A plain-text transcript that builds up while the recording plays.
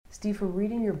Steve, from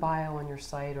reading your bio on your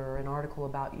site or an article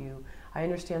about you, I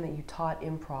understand that you taught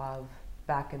improv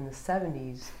back in the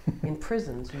 70s in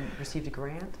prisons. You received a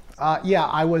grant? Yeah,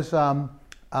 I was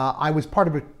part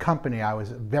of a company. I was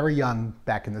very young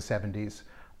back in the 70s,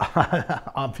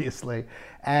 obviously.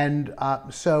 And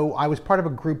so I was part of a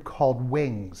group called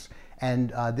Wings.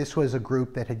 And this was a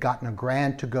group that had gotten a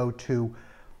grant to go to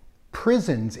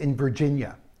prisons in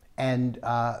Virginia, and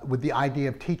with the idea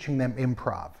of teaching them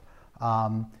improv.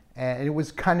 And it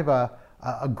was kind of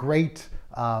a great,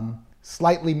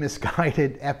 slightly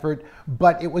misguided effort,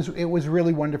 but it was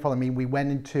really wonderful. I mean, we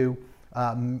went into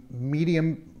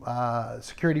medium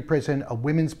security prison, a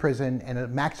women's prison, and a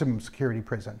maximum security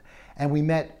prison. And we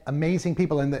met amazing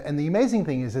people. And the amazing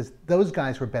thing is those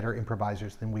guys were better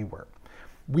improvisers than we were.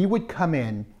 We would come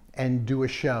in and do a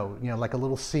show, like a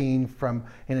little scene from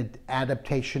an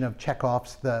adaptation of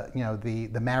Chekhov's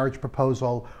the Marriage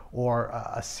Proposal, or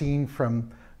a scene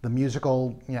from the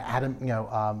musical, Adam,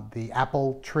 the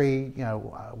Apple Tree,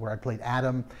 where I played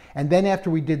Adam. And then after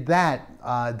we did that,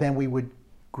 then we would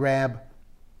grab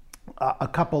a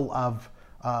couple of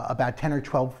about 10 or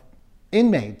 12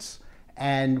 inmates,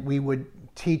 and we would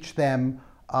teach them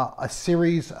a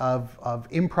series of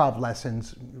improv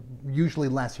lessons, usually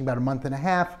lasting about a month and a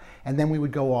half, and then we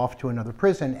would go off to another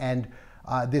prison. And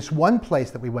this one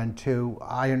place that we went to,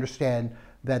 I understand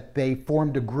that they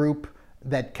formed a group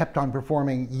that kept on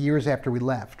performing years after we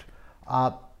left.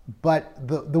 But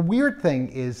the weird thing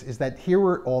is that here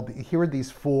are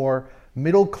these four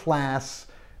middle class,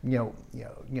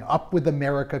 up with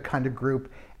America kind of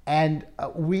group, and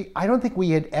I don't think we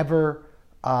had ever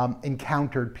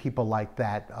encountered people like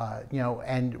that,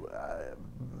 and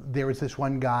there was this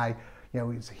one guy,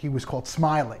 he was called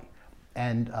Smiley,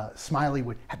 and Smiley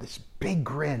would have this big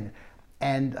grin,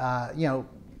 and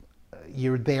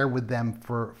you're there with them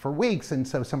for weeks, and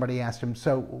so somebody asked him,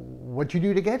 so what'd you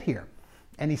do to get here?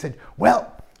 And he said,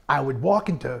 well, I would walk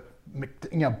into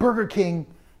Burger King,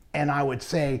 and I would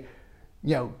say,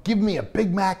 give me a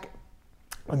Big Mac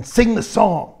and sing the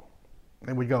song.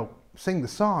 And we'd go, sing the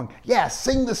song? Yeah,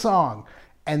 sing the song.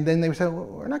 And then they would say, well,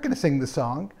 we're not going to sing the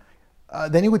song.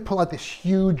 Then he would pull out this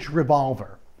huge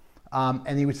revolver,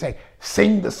 and he would say,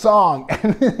 sing the song.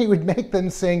 And then he would make them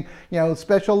sing,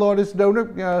 special orders,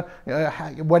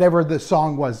 whatever the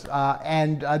song was.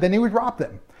 And then he would rob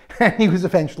them. And he was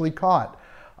eventually caught.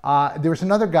 There was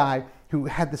another guy who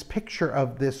had this picture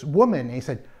of this woman, and he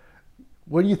said,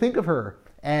 what do you think of her?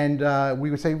 And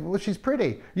we would say, well, she's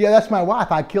pretty. Yeah, that's my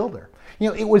wife. I killed her.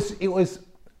 It was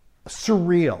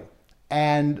surreal.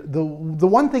 And the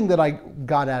one thing that I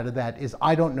got out of that is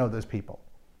I don't know those people.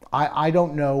 I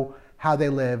don't know how they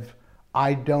live.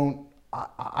 Rather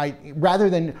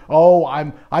than,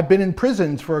 I've been in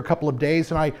prisons for a couple of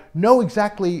days and I know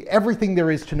exactly everything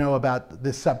there is to know about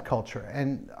this subculture.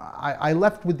 And I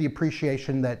left with the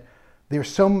appreciation that there's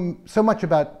so much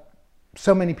about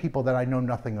so many people that I know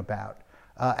nothing about.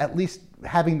 At least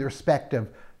having the respect of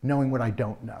knowing what I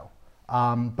don't know.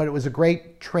 But it was a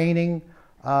great training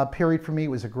period for me. It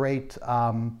was a great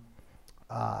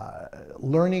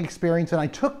learning experience. And I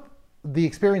took the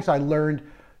experience I learned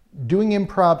doing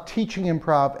improv, teaching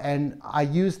improv, and I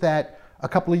used that a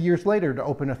couple of years later to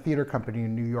open a theater company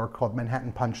in New York called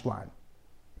Manhattan Punchline,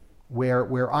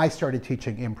 where I started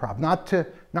teaching improv, not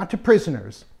to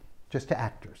prisoners, just to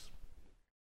actors.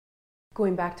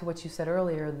 Going back to what you said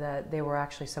earlier, that they were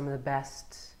actually some of the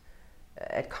best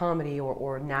at comedy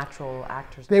or natural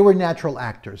actors. They were natural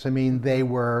actors. I mean, they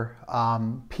were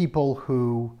people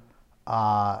who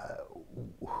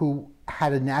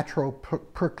had a natural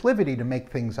proclivity to make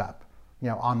things up,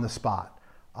 on the spot.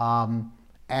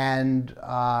 And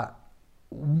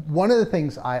one of the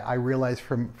things I realized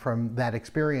from that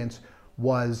experience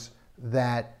was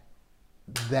that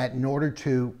in order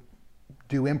to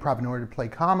do improv, in order to play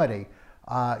comedy,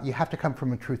 you have to come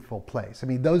from a truthful place. I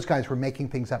mean, those guys were making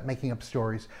things up, making up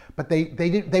stories, but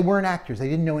they weren't actors. They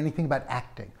didn't know anything about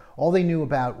acting. All they knew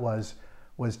about was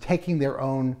taking their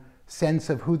own sense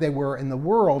of who they were in the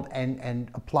world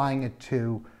and applying it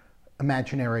to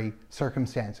imaginary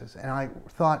circumstances. And I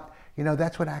thought,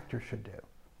 that's what actors should do,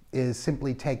 is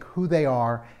simply take who they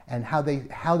are and how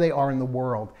they are in the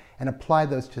world and apply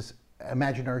those to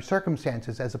imaginary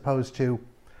circumstances, as opposed to,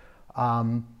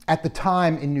 at the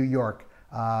time in New York,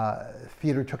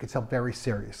 theater took itself very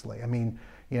seriously. I mean,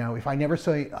 if I never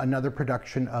saw another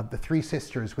production of The Three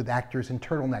Sisters with actors in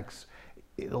turtlenecks,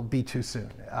 it'll be too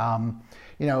soon.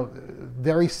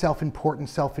 Very self-important,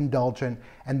 self-indulgent.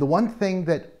 And the one thing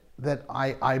that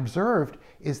I observed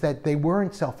is that they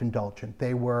weren't self-indulgent.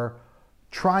 They were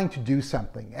trying to do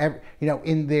something,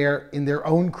 in their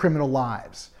own criminal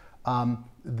lives.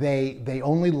 They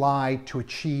only lie to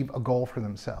achieve a goal for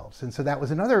themselves. And so that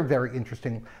was another very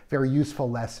interesting, very useful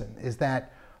lesson, is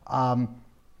that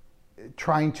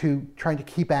trying to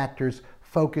keep actors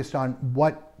focused on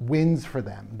what wins for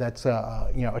them. That's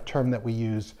a term that we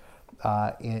use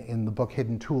in the book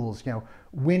Hidden Tools.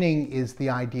 Winning is the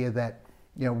idea that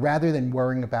rather than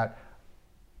worrying about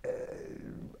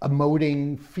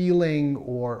emoting, feeling,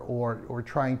 or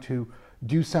trying to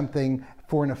do something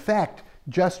for an effect,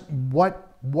 just what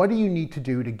do you need to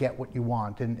do to get what you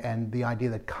want? And the idea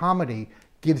that comedy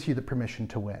gives you the permission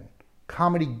to win.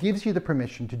 Comedy gives you the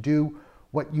permission to do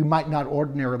what you might not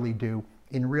ordinarily do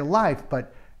in real life,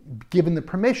 but given the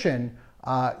permission,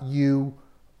 you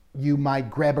might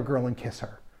grab a girl and kiss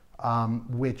her,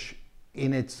 which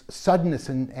in its suddenness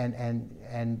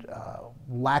and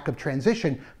lack of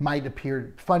transition might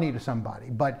appear funny to somebody.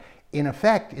 But in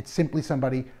effect, it's simply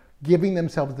somebody giving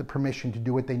themselves the permission to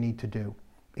do what they need to do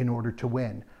in order to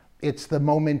win. It's the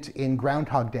moment in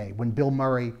Groundhog Day when Bill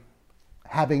Murray,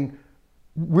 having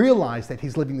realized that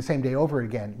he's living the same day over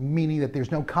again, meaning that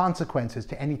there's no consequences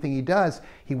to anything he does,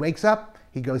 he wakes up,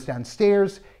 he goes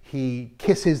downstairs, he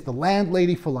kisses the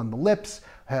landlady full on the lips,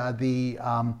 the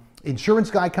insurance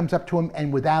guy comes up to him,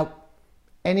 and without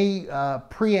any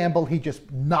preamble, he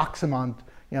just knocks him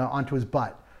onto his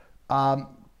butt.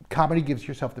 Comedy gives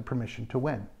yourself the permission to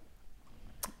win.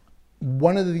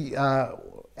 One of the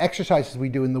exercises we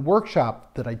do in the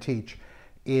workshop that I teach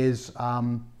is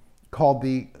called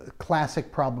the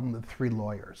classic problem of the three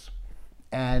lawyers.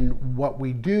 And what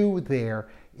we do there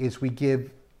is we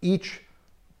give each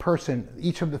person,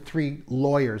 each of the three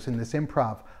lawyers in this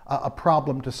improv, a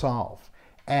problem to solve.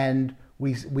 And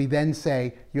we then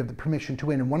say you have the permission to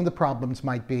win. And one of the problems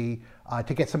might be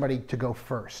to get somebody to go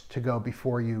first, to go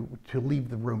before you, to leave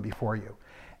the room before you.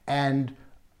 And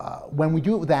when we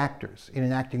do it with actors in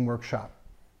an acting workshop,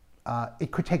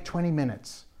 it could take 20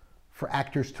 minutes for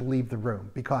actors to leave the room,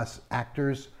 because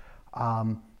actors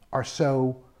are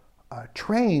so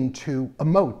trained to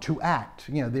emote, to act.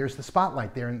 There's the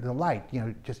spotlight there and the light,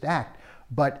 just act.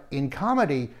 But in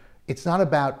comedy, it's not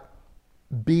about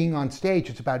being on stage,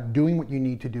 it's about doing what you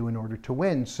need to do in order to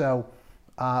win. So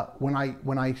when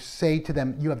I say to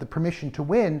them, you have the permission to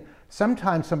win,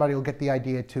 sometimes somebody will get the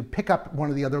idea to pick up one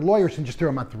of the other lawyers and just throw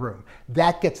him out the room.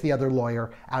 That gets the other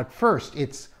lawyer out first.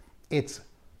 It's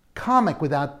comic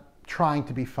without trying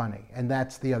to be funny. And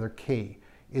that's the other key,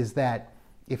 is that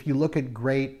if you look at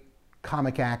great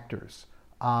comic actors,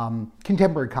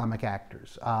 contemporary comic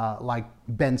actors, like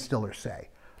Ben Stiller, say,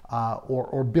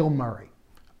 or Bill Murray,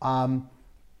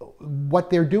 what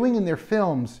they're doing in their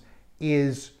films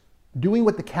is doing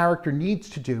what the character needs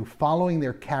to do, following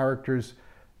their character's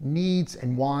needs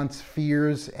and wants,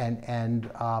 fears and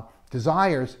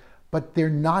desires, but they're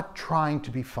not trying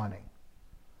to be funny.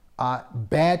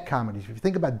 Bad comedies, if you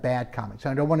think about bad comics,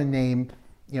 and I don't want to name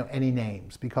any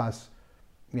names, because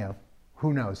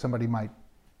who knows, somebody might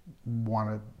want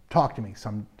to talk to me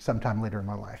sometime later in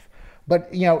my life.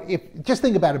 But just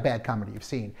think about a bad comedy you've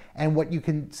seen, and what you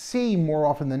can see more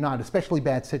often than not, especially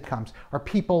bad sitcoms, are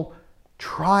people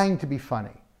trying to be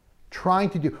funny, trying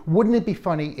to do, wouldn't it be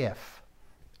funny if?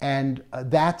 And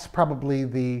that's probably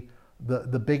the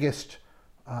biggest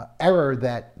error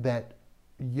that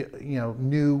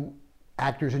new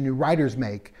actors and new writers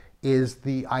make, is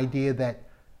the idea that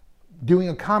doing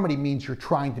a comedy means you're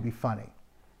trying to be funny,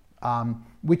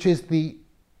 which is the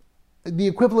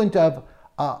equivalent of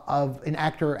an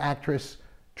actor or actress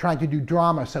trying to do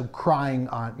drama, so crying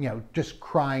on, just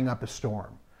crying up a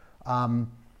storm.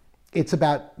 It's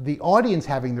about the audience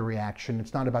having the reaction.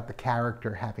 It's not about the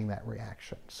character having that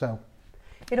reaction. So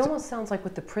it almost sounds like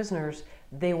with the prisoners,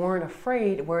 they weren't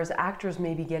afraid, whereas actors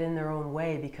maybe get in their own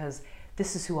way because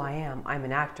this is who I am. I'm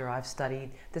an actor. I've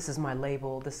studied. This is my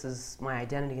label. This is my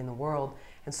identity in the world.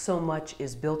 And so much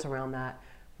is built around that.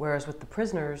 Whereas with the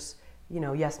prisoners,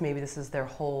 yes, maybe this is their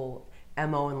whole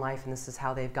MO in life and this is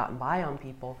how they've gotten by on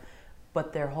people,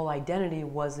 but their whole identity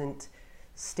wasn't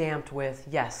stamped with,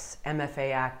 yes,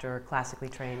 MFA actor, classically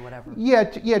trained, whatever. Yeah,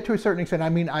 to a certain extent. I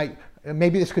mean,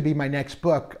 maybe this could be my next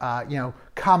book,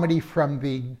 comedy from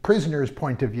the prisoner's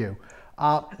point of view.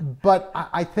 But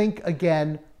I think,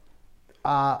 again,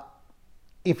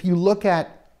 if you look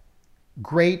at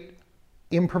great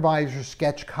improvisers,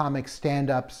 sketch comics,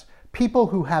 stand-ups, people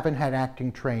who haven't had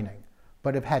acting training,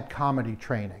 but have had comedy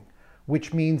training,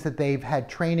 which means that they've had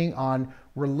training on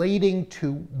relating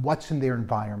to what's in their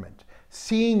environment,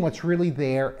 seeing what's really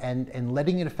there and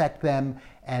letting it affect them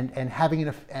and having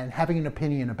an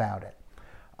opinion about it.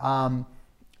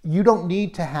 You don't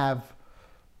need to have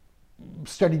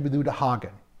studied with Uta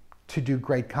Hagen to do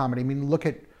great comedy. I mean, look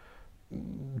at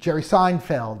Jerry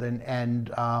Seinfeld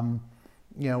and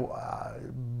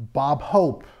Bob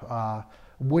Hope,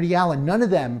 Woody Allen, none of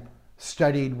them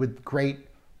studied with great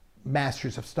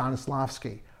masters of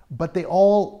Stanislavski, but they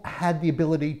all had the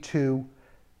ability to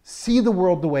see the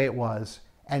world the way it was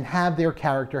and have their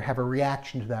character have a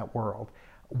reaction to that world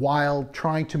while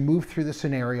trying to move through the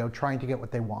scenario, trying to get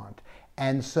what they want.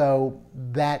 And so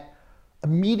that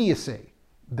immediacy,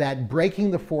 that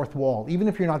breaking the fourth wall, even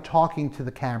if you're not talking to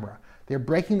the camera, they're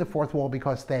breaking the fourth wall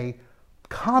because they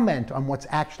comment on what's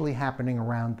actually happening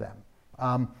around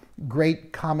them.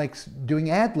 Great comics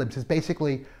doing ad libs is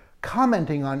basically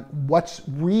commenting on what's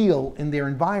real in their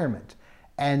environment,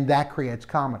 and that creates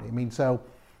comedy. I mean, so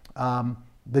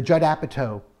the Judd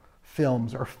Apatow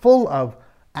films are full of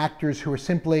actors who are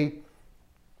simply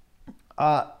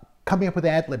coming up with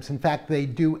ad libs. In fact, they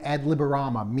do ad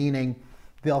liborama, meaning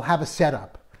they'll have a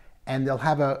setup and they'll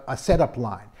have a setup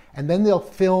line, and then they'll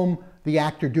film the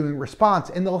actor doing response,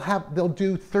 and they'll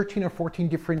do 13 or 14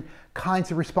 different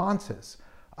kinds of responses,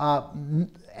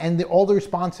 and all the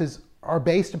responses are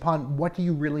based upon what do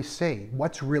you really see,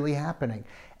 what's really happening,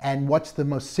 and what's the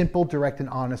most simple, direct, and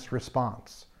honest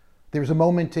response. There's a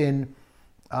moment in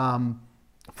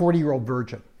 40-Year-Old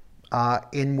Virgin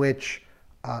in which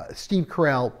Steve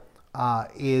Carell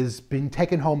is being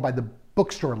taken home by the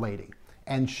bookstore lady,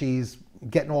 and she's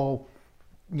getting all,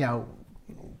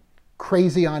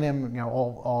 crazy on him,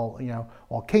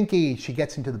 all kinky. She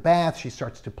gets into the bath, she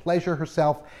starts to pleasure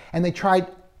herself, and they tried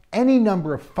any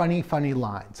number of funny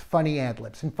lines, funny ad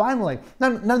libs. And finally,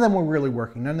 none of them were really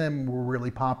working, none of them were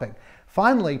really popping.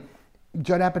 Finally,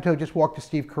 Judd Apatow just walked to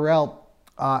Steve Carell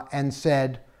and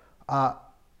said,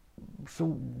 so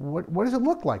what does it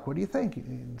look like? What do you think?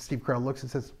 And Steve Carell looks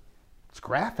and says, it's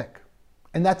graphic.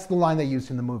 And that's the line they used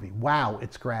in the movie. Wow,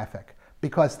 it's graphic.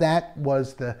 Because that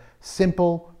was the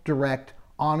simple, direct,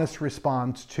 honest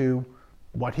response to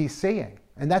what he's seeing.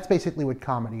 And that's basically what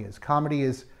comedy is. Comedy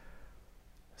is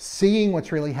seeing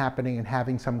what's really happening and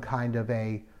having some kind of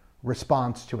a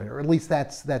response to it, or at least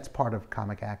that's part of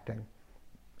comic acting.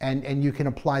 And you can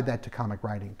apply that to comic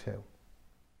writing too.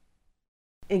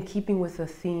 In keeping with the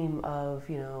theme of,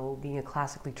 being a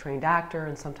classically trained actor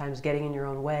and sometimes getting in your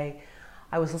own way,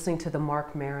 I was listening to the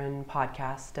Marc Maron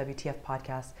podcast, WTF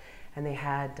podcast, and they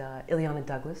had Illeana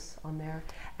Douglas on there,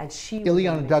 and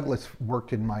Illeana Douglas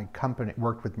worked with my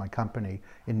company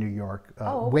in New York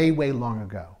way long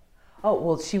ago. Oh,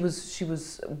 well, she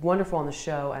was wonderful on the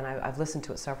show, and I've listened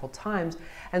to it several times.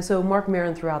 And so Marc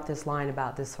Maron threw out this line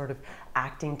about this sort of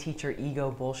acting teacher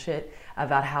ego bullshit,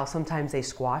 about how sometimes they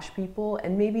squash people,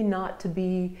 and maybe not to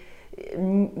be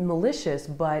malicious,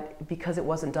 but because it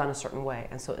wasn't done a certain way.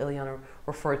 And so Illeana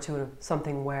referred to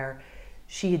something where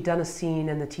she had done a scene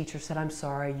and the teacher said, I'm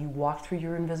sorry, you walked through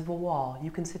your invisible wall.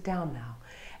 You can sit down now.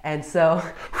 And so...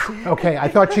 Okay, I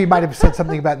thought she might have said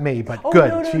something about me, but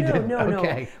good, she didn't. No.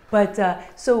 Okay. But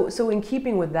so in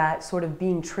keeping with that sort of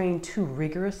being trained too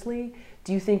rigorously,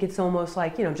 do you think it's almost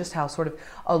like, just how sort of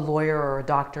a lawyer or a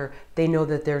doctor, they know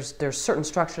that there's certain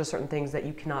structures, certain things that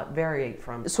you cannot vary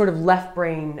from. Sort of left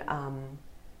brain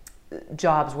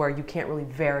jobs where you can't really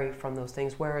vary from those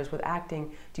things. Whereas with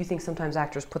acting, do you think sometimes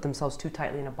actors put themselves too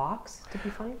tightly in a box to be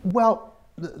funny? Well,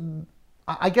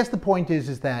 I guess the point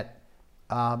is that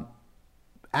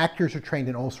actors are trained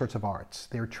in all sorts of arts.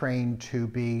 They're trained to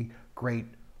be great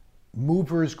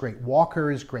movers, great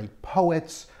walkers, great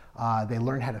poets. They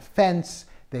learn how to fence.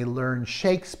 They learn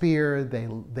Shakespeare.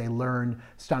 They learn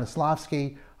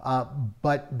Stanislavski.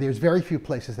 But there's very few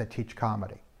places that teach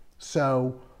comedy.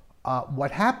 So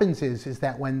what happens is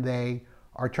that when they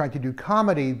are trying to do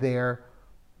comedy, they've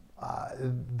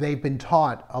been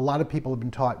taught, a lot of people have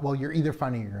been taught, well, you're either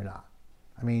funny or you're not.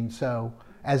 I mean, so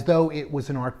as though it was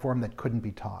an art form that couldn't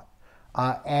be taught.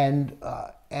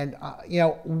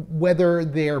 Whether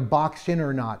they're boxed in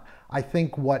or not, I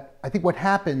think what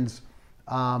happens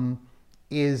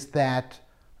is that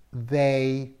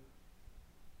they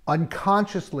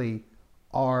unconsciously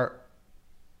are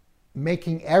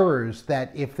making errors that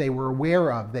if they were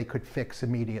aware of, they could fix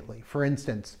immediately. For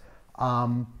instance,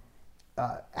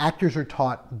 actors are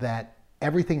taught that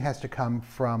everything has to come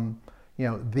from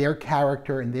their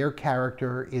character, and their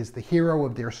character is the hero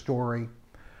of their story,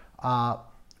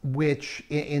 which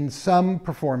in some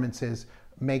performances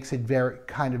makes it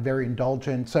very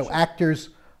indulgent. So actors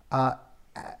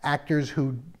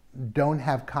who don't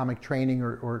have comic training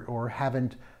or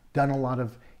haven't done a lot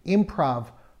of improv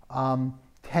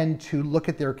tend to look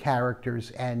at their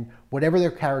characters, and whatever their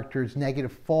character's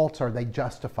negative faults are, they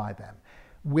justify them.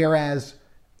 Whereas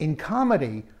in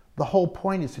comedy, the whole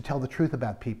point is to tell the truth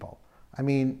about people. I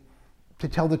mean, to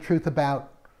tell the truth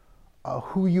about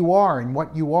who you are and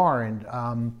what you are. And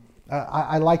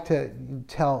I like to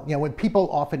tell, when people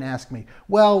often ask me,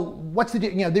 well, what's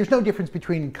the, there's no difference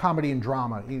between comedy and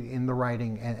drama in the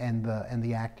writing and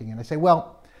the acting. And I say,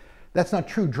 well, that's not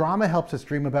true. Drama helps us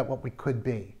dream about what we could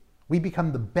be. We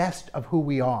become the best of who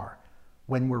we are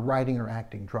when we're writing or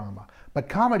acting drama. But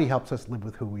comedy helps us live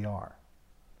with who we are.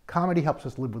 Comedy helps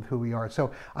us live with who we are.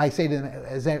 So I say to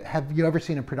them, have you ever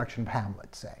seen a production of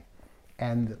Hamlet, say?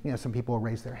 And some people will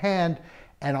raise their hand,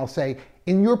 and I'll say,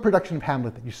 in your production of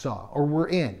Hamlet that you saw, or were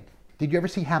in, did you ever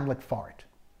see Hamlet fart?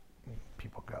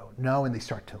 People go, no, and they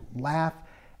start to laugh.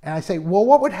 And I say, well,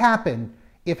 what would happen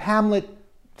if Hamlet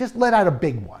just let out a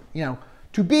big one?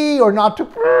 To be or not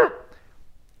to,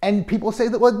 and people say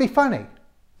that would be funny.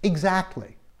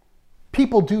 Exactly.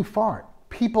 People do fart.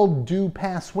 People do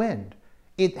pass wind.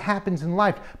 It happens in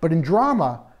life. But in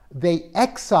drama, they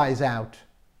excise out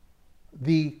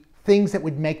the things that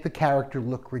would make the character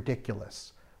look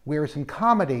ridiculous. Whereas in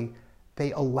comedy,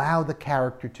 they allow the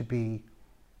character to be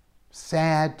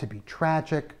sad, to be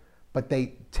tragic, but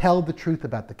they tell the truth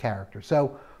about the character.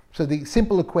 So the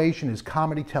simple equation is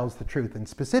comedy tells the truth, and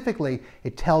specifically,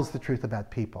 it tells the truth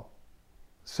about people.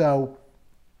 So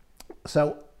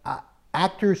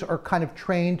actors are kind of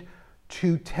trained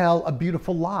to tell a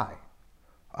beautiful lie,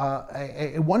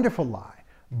 a wonderful lie,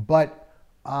 but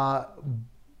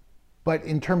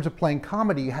in terms of playing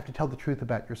comedy, you have to tell the truth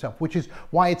about yourself, which is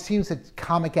why it seems that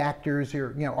comic actors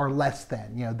are less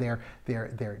than.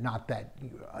 They're not that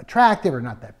attractive, or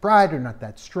not that bright, or not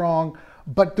that strong.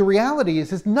 But the reality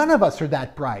is none of us are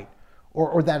that bright,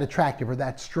 or that attractive, or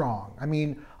that strong. I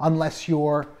mean, unless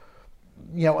you're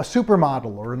a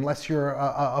supermodel, or unless you're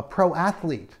a pro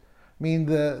athlete. I mean,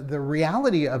 the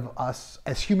reality of us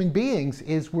as human beings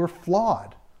is we're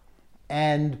flawed,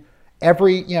 and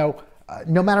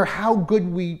no matter how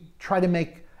good we try to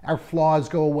make our flaws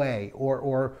go away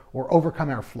or overcome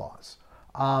our flaws,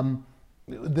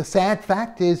 the sad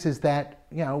fact is that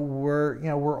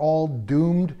we're all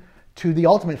doomed to the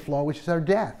ultimate flaw, which is our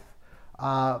death.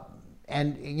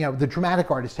 And the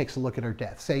dramatic artist takes a look at our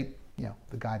death. Say,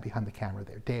 the guy behind the camera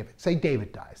there, David. Say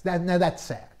David dies. Now that's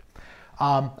sad.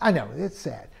 I know it's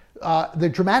sad. The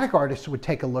dramatic artist would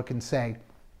take a look and say,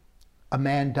 "A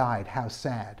man died. How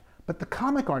sad." But the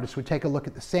comic artist would take a look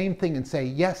at the same thing and say,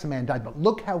 yes, a man died, but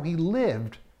look how he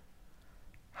lived.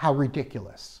 How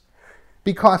ridiculous.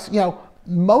 Because,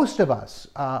 most of us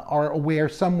are aware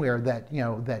somewhere that,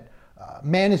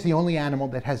 man is the only animal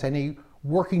that has any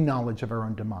working knowledge of our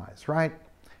own demise, right?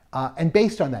 And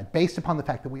based on that, based upon the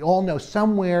fact that we all know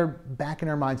somewhere back in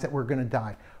our minds that we're going to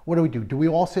die, what do? Do we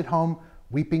all sit home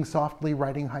weeping softly,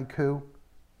 writing haiku?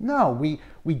 No, we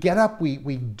get up, we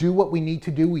do what we need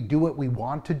to do, we do what we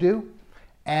want to do,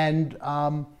 and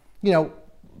the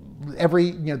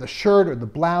shirt or the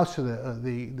blouse or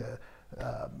the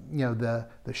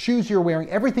shoes you're wearing,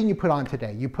 everything you put on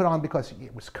today, you put on because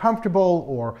it was comfortable,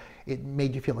 or it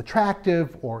made you feel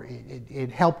attractive, or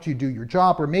it helped you do your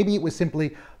job, or maybe it was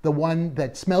simply the one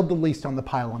that smelled the least on the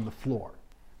pile on the floor.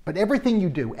 But everything you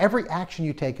do, every action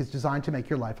you take is designed to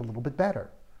make your life a little bit better.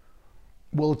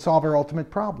 Will it solve our ultimate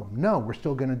problem? No, we're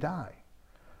still going to die.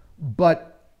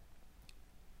 But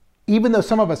even though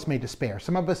some of us may despair,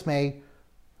 some of us may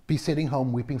be sitting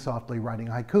home weeping softly, writing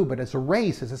haiku, but as a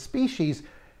race, as a species,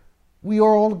 we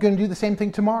are all going to do the same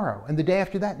thing tomorrow, and the day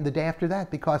after that, and the day after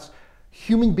that, because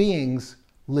human beings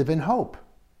live in hope.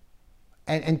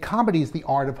 And comedy is the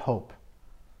art of hope.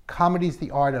 Comedy is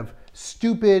the art of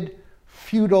stupid,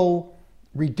 futile,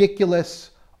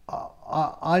 ridiculous,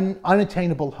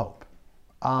 unattainable hope.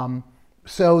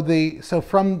 So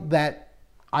from that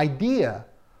idea,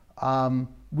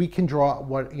 we can draw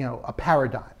a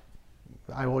paradigm.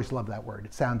 I always love that word.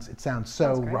 It sounds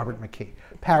so Robert McKee.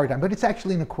 Paradigm, but it's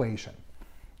actually an equation.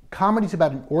 Comedy's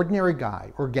about an ordinary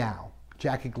guy or gal,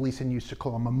 Jackie Gleason used to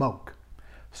call him a moke,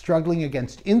 struggling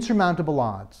against insurmountable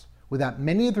odds without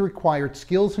many of the required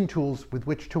skills and tools with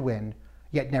which to win,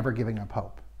 yet never giving up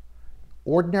hope.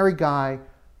 Ordinary guy,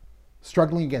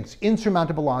 struggling against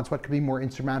insurmountable odds. What could be more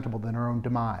insurmountable than our own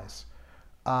demise?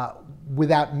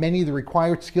 Without many of the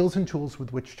required skills and tools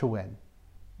with which to win,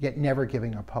 yet never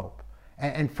giving up hope.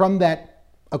 And from that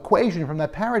equation, from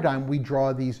that paradigm, we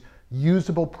draw these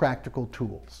usable, practical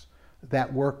tools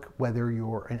that work whether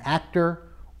you're an actor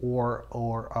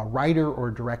or a writer or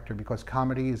a director, because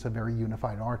comedy is a very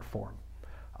unified art form.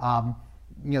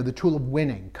 The tool of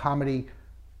winning. Comedy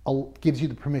gives you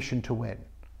the permission to win.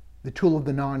 The tool of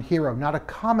the non-hero, not a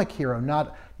comic hero,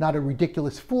 not a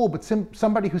ridiculous fool, but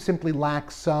somebody who simply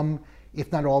lacks some,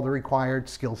 if not all, the required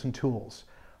skills and tools.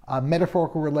 A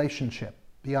metaphorical relationship.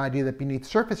 The idea that beneath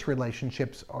surface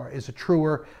relationships is a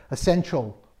truer,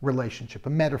 essential relationship, a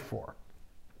metaphor.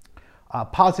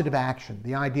 Positive action,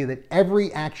 the idea that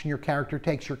every action your character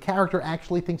takes, your character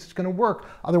actually thinks it's going to work.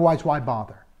 Otherwise, why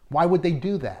bother? Why would they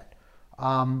do that?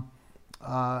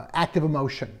 Active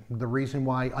emotion, the reason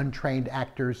why untrained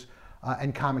actors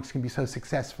and comics can be so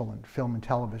successful in film and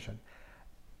television.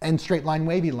 And straight line,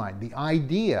 wavy line, the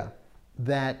idea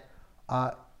that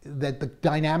that the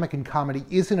dynamic in comedy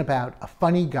isn't about a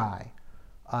funny guy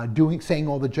saying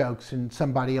all the jokes and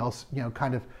somebody else,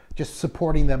 kind of just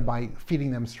supporting them by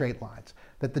feeding them straight lines.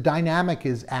 That the dynamic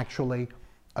is actually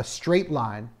a straight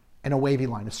line and a wavy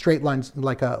line. A straight line's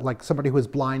like somebody who has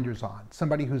blinders on,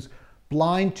 somebody who's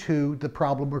blind to the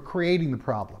problem or creating the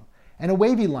problem. And a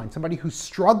wavy line, somebody who's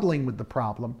struggling with the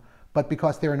problem, but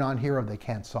because they're a non-hero, they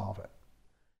can't solve it.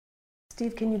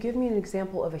 Steve, can you give me an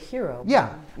example of a hero?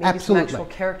 Yeah, maybe absolutely. Some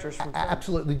actual characters from film.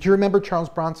 Absolutely. Do you remember Charles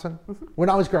Bronson? Mm-hmm. When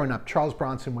I was growing up, Charles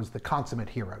Bronson was the consummate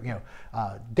hero.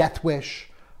 Death Wish,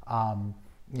 The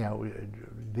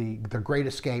Great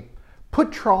Escape.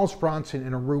 Put Charles Bronson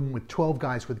in a room with 12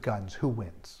 guys with guns. Who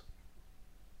wins?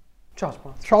 Charles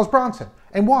Bronson. Charles Bronson.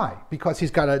 And why? Because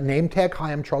he's got a name tag,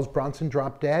 hi, I'm Charles Bronson,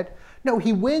 drop dead? No,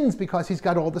 he wins because he's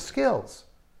got all the skills.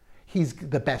 He's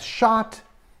the best shot.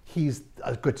 He's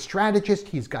a good strategist.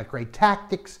 He's got great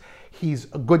tactics. He's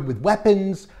good with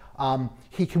weapons.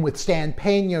 He can withstand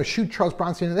pain. Shoot Charles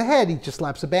Bronson in the head, he just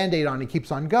slaps a Band-Aid on, he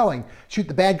keeps on going. Shoot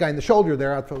the bad guy in the shoulder,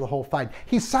 they're out for the whole fight.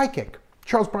 He's psychic.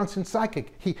 Charles Bronson's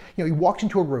psychic. He walks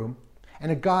into a room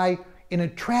and a guy in a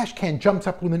trash can jumps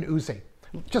up with an Uzi,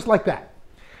 just like that.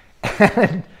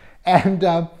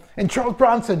 And Charles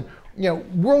Bronson,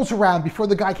 whirls around before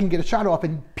the guy can get a shot off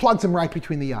and plugs him right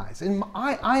between the eyes. And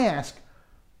I ask,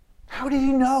 how did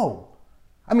he know?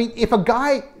 I mean, if a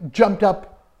guy jumped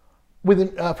up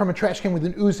from a trash can with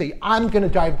an Uzi, I'm going to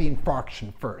die of the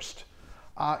infarction first.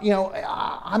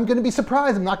 I'm going to be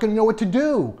surprised. I'm not going to know what to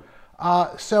do.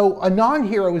 So a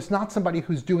non-hero is not somebody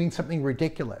who's doing something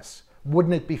ridiculous.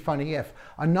 Wouldn't it be funny if?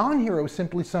 A non-hero is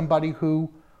simply somebody who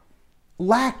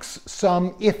lacks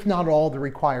some, if not all, the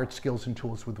required skills and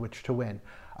tools with which to win.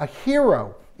 A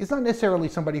hero is not necessarily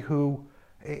somebody who,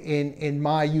 in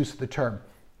my use of the term,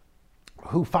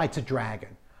 who fights a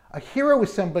dragon. A hero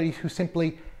is somebody who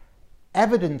simply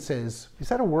evidences, is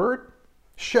that a word?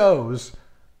 Shows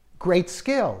great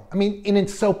skill. I mean, in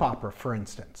soap opera, for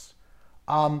instance.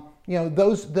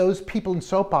 Those people in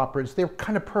soap operas, they're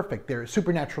kind of perfect. They're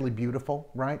supernaturally beautiful,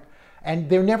 right? And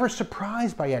they're never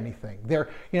surprised by anything.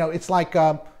 It's like,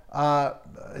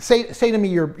 say to me,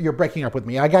 you're breaking up with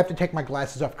me. I have to take my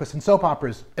glasses off because in soap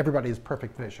operas, everybody has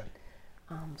perfect vision.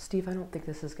 Steve, I don't think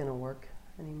this is going to work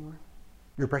anymore.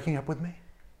 You're breaking up with me?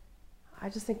 I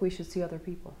just think we should see other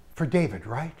people. For David,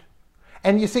 right?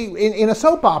 And you see, in a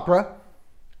soap opera,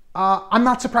 I'm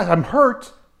not surprised. I'm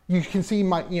hurt. You can see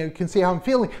how I'm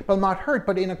feeling, but I'm not hurt.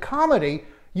 But in a comedy,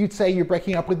 you'd say you're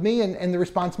breaking up with me, and the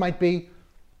response might be,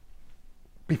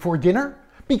 before dinner?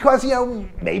 Because,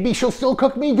 maybe she'll still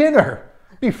cook me dinner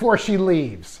before she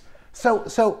leaves.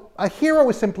 So a hero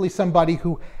is simply somebody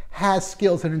who has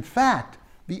skills. And in fact,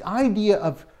 the idea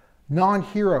of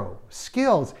non-hero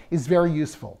skills is very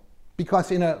useful.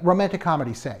 Because in a romantic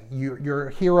comedy, say, your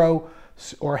hero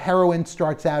or heroine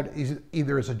starts out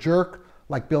either as a jerk,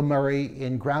 like Bill Murray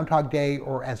in Groundhog Day,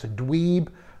 or as a dweeb,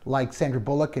 like Sandra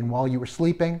Bullock in While You Were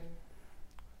Sleeping.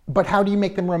 But how do you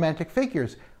make them romantic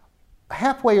figures?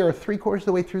 Halfway or 3/4 of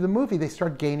the way through the movie, they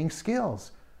start gaining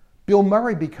skills. Bill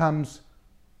Murray becomes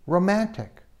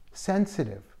romantic,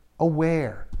 sensitive,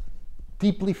 aware,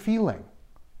 deeply feeling.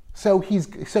 So he's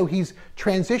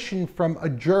transitioned from a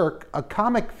jerk, a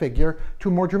comic figure, to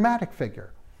a more dramatic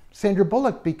figure. Sandra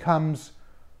Bullock becomes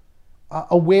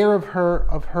aware of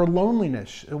her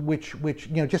loneliness, which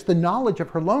just the knowledge of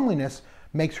her loneliness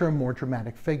makes her a more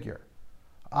dramatic figure.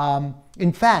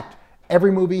 In fact,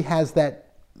 every movie has that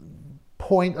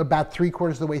point about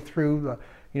 3/4 of the way through,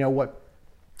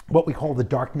 what we call the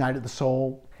dark night of the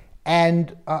soul,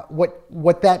 and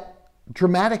what that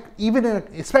dramatic,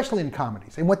 especially in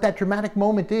comedies, and what that dramatic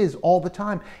moment is all the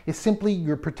time is simply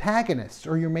your protagonists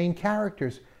or your main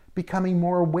characters becoming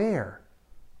more aware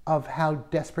of how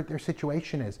desperate their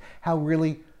situation is, how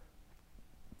really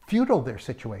futile their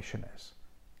situation is.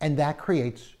 And that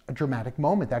creates a dramatic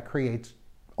moment. That creates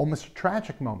almost a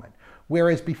tragic moment.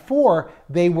 Whereas before,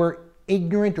 they were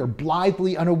ignorant or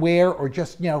blithely unaware, or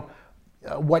just,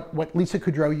 what Lisa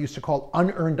Kudrow used to call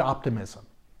unearned optimism.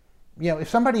 If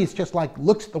somebody is just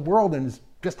looks at the world and is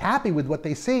just happy with what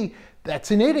they see,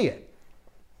 that's an idiot.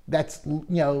 That's,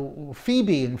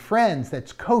 Phoebe and Friends,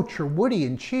 that's Coach or Woody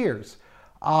in Cheers.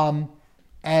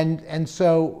 And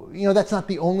so, you know, that's not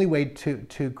the only way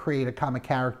to create a comic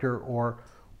character or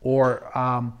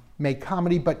make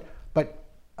comedy, but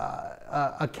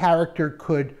a character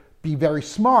could be very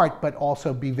smart, but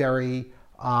also be very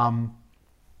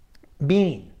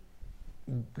mean.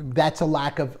 That's a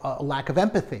lack of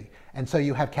empathy. And so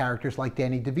you have characters like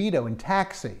Danny DeVito in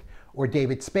Taxi, or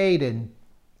David Spade in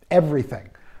Everything,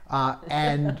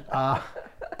 and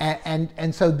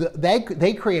so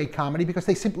they create comedy because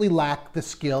they simply lack the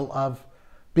skill of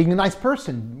being a nice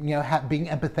person, you know, being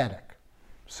empathetic.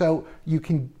 So you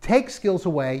can take skills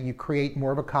away, you create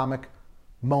more of a comic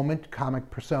moment, comic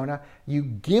persona, you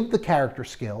give the character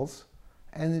skills,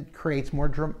 and it creates more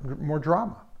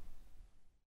drama.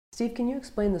 Steve, can you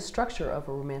explain the structure of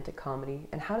a romantic comedy,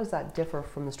 and how does that differ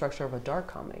from the structure of a dark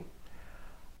comedy?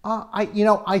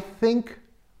 I think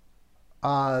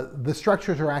the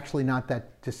structures are actually not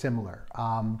that dissimilar.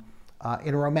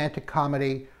 In a romantic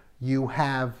comedy, you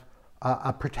have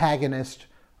a protagonist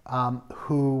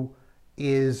who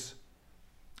has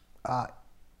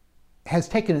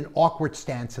taken an awkward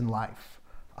stance in life.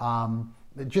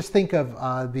 Just think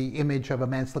of the image of a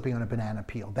man slipping on a banana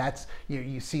peel. That's,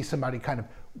 you see somebody kind of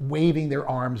waving their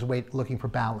arms, looking for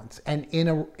balance. And in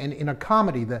a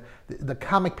comedy, the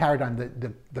comic paradigm,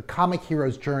 the comic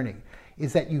hero's journey,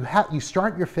 is that you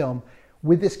start your film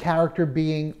with this character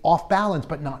being off balance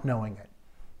but not knowing it.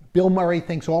 Bill Murray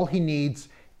thinks all he needs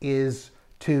is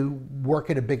to work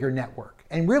at a bigger network,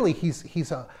 and really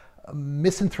he's a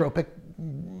misanthropic,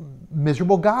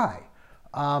 miserable guy.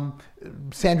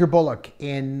 Sandra Bullock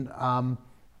in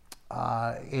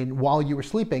While You Were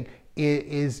Sleeping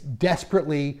is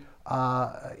desperately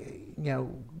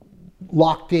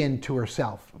locked into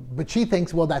herself, but she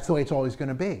thinks, well, that's the way it's always going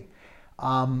to be.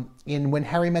 In When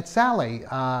Harry Met Sally,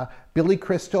 Billy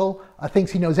Crystal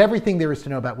thinks he knows everything there is to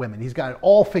know about women. He's got it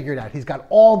all figured out. He's got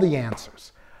all the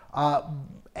answers.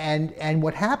 And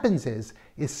what happens is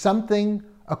something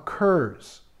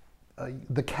occurs,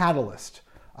 the catalyst,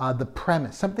 the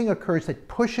premise, something occurs that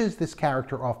pushes this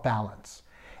character off balance.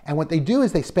 And what they do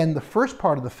is they spend the first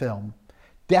part of the film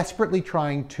desperately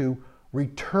trying to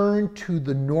return to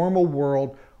the normal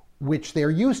world which they're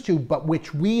used to, but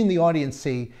which we in the audience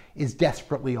see is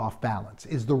desperately off balance,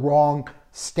 is the wrong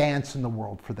stance in the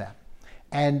world for them.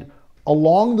 And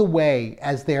along the way,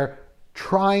 as they're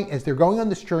going on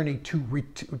this journey to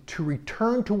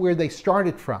return to where they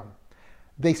started from,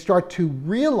 they start to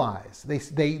realize,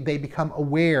 they become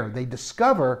aware, they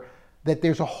discover that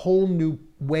there's a whole new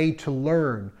way to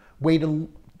learn,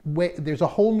 there's a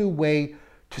whole new way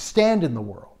to stand in the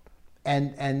world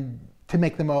and to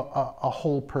make them a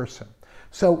whole person.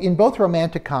 So in both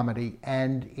romantic comedy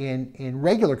and in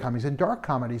regular comedies, in dark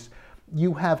comedies,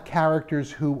 you have characters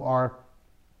who are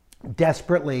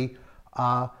desperately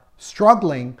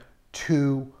struggling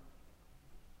to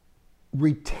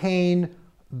retain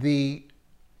the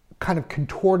kind of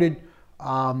contorted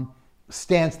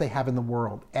stance they have in the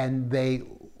world, and they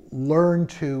learn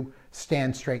to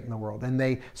stand straight in the world.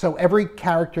 And so every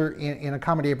character in a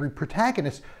comedy, every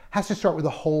protagonist has to start with a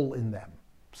hole in them,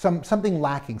 something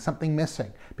lacking, something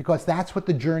missing, because that's what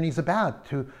the journey's about,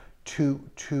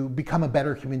 to become a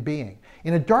better human being.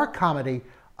 In a dark comedy,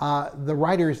 the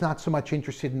writer is not so much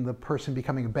interested in the person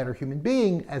becoming a better human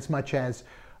being as much as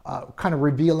kind of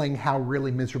revealing how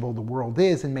really miserable the world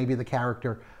is, and maybe the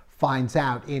character finds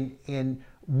out. In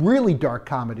really dark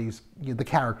comedies, the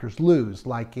characters lose,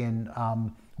 like in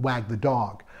Wag the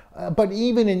Dog. But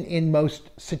even in most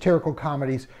satirical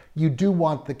comedies, you do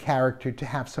want the character to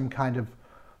have some kind of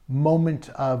moment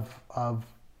of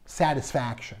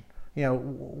satisfaction. You know,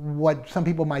 what some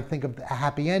people might think of a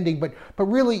happy ending, but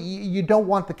really you don't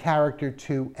want the character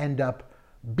to end up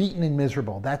beaten and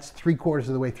miserable. That's 3/4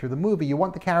 of the way through the movie. You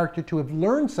want the character to have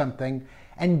learned something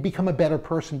and become a better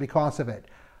person because of it.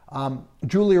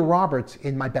 Julia Roberts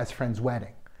in My Best Friend's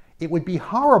Wedding. It would be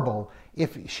horrible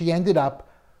if she ended up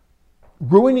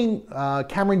ruining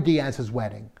Cameron Diaz's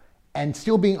wedding and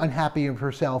still being unhappy of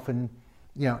herself and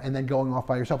then going off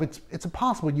by herself. It's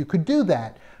impossible. You could do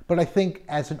that. But I think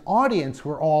as an audience,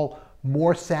 we're all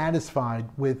more satisfied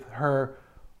with her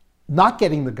not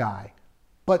getting the guy,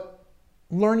 but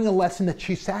learning a lesson that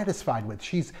she's satisfied with.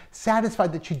 She's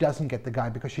satisfied that she doesn't get the guy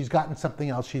because she's gotten something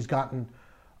else. She's gotten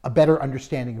a better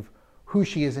understanding of who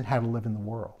she is and how to live in the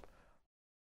world.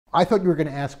 I thought you were going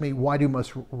to ask me, why do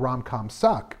most rom-coms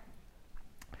suck?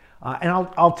 And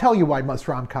I'll tell you why most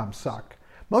rom-coms suck.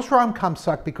 Most rom-coms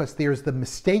suck because there's the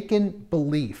mistaken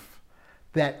belief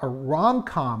that a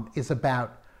rom-com is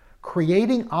about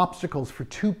creating obstacles for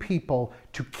two people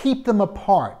to keep them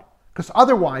apart, because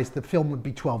otherwise the film would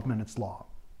be 12 minutes long.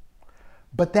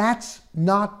 But that's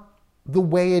not the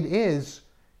way it is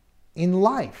in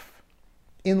life.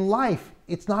 In life,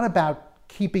 it's not about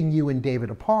keeping you and David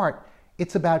apart.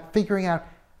 It's about figuring out,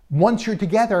 once you're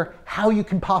together, how you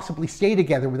can possibly stay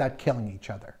together without killing each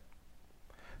other.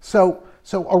 So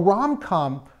a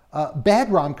rom-com,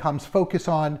 bad rom-coms focus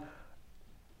on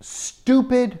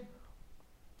stupid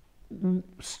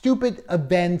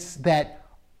events that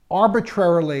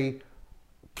arbitrarily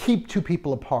keep two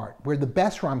people apart. Where the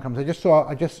best rom-coms, I just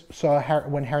saw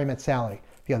When Harry Met Sally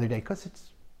the other day, because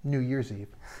it's New Year's Eve.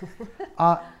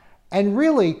 And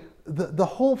really, the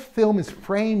whole film is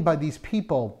framed by these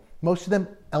people, most of them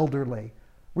elderly,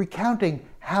 recounting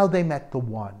how they met the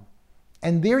one.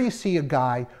 And there you see a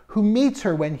guy who meets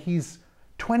her when he's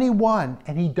 21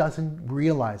 and he doesn't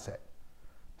realize it.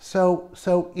 So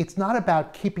it's not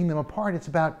about keeping them apart, it's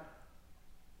about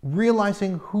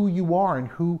realizing who you are and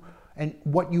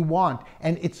what you want.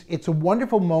 And it's a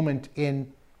wonderful moment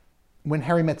in When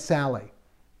Harry Met Sally,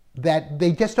 that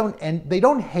they just they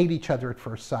don't hate each other at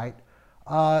first sight.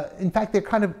 In fact, they're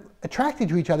kind of attracted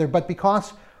to each other, but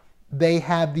because they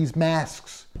have these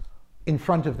masks in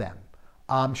front of them.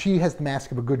 She has the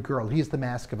mask of a good girl. He has the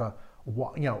mask of a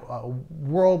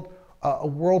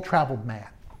world-traveled man.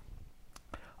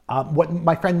 What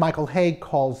my friend Michael Haig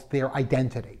calls their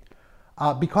identity.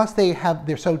 Because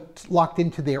they're so locked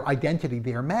into their identity,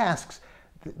 their masks,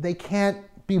 they can't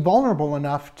be vulnerable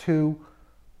enough to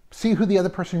see who the other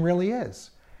person really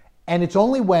is. And it's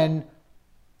only when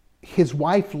his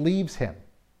wife leaves him,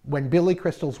 when Billy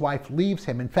Crystal's wife leaves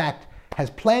him, in fact, has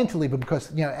planned to leave him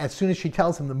because, as soon as she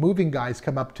tells him the moving guys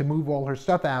come up to move all her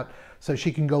stuff out so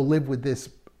she can go live with this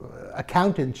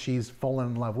accountant she's fallen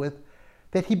in love with,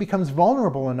 that he becomes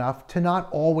vulnerable enough to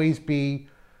not always be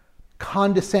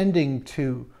condescending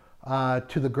to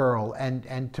the girl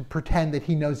and to pretend that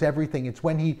he knows everything. It's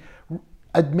when he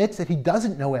admits that he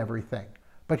doesn't know everything,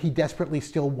 but he desperately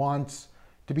still wants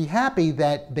to be happy,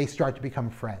 that they start to become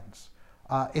friends.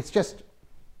 It's just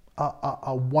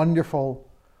a wonderful,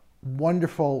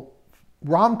 wonderful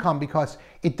rom-com, because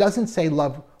it doesn't say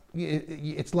love,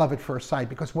 it's love at first sight,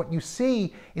 because what you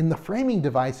see in the framing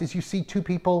device is you see two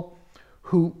people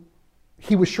who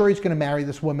he was sure he's going to marry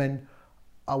this woman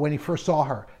when he first saw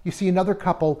her. You see another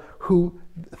couple who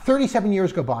 37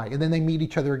 years go by and then they meet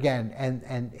each other again,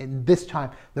 and this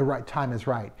time the right time is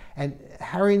right. And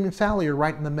Harry and Sally are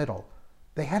right in the middle.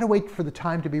 They had to wait for the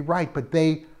time to be right, but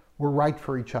they were right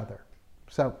for each other.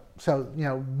 So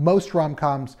most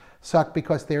rom-coms suck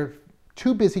because they're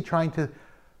too busy trying to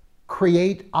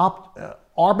create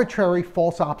arbitrary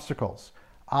false obstacles.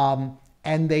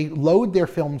 And they load their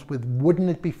films with "wouldn't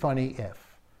it be funny if?"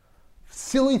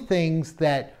 Silly things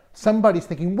that somebody's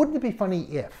thinking, wouldn't it be funny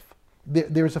if?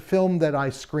 There's a film that I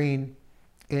screen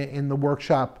in the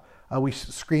workshop. We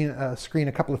screen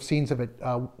a couple of scenes of it,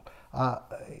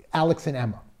 Alex and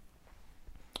Emma.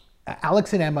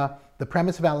 Alex and Emma, the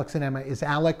premise of Alex and Emma is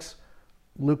Alex,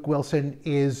 Luke Wilson,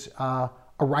 is a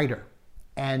writer.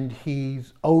 And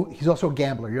he's also a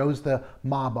gambler. He owes the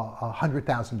mob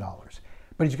 $100,000.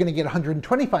 But he's going to get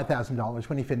 $125,000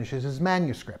 when he finishes his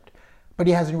manuscript. But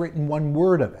he hasn't written one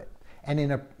word of it. And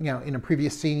in a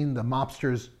previous scene, the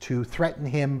mobsters, to threaten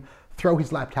him, throw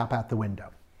his laptop out the window.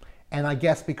 And I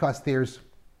guess because there's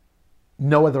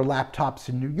no other laptops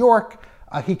in New York,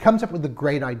 he comes up with a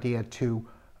great idea to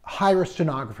hire a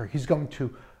stenographer. He's going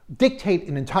to dictate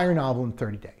an entire novel in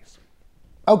 30 days.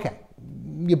 Okay,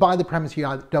 you buy the premise,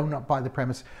 you don't buy the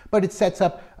premise, but it sets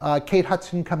up, Kate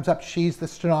Hudson comes up, she's the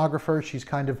stenographer, she's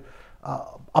kind of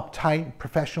uptight,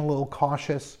 professional, a little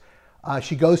cautious.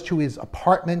 She goes to his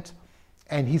apartment,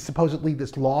 and he's supposedly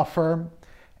this law firm,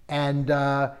 and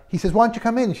he says, "Why don't you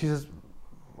come in?" And she says,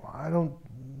 "I don't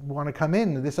want to come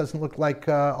in. This doesn't look like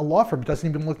a law firm. It doesn't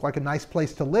even look like a nice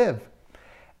place to live."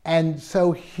 And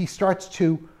so he starts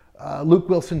to, Luke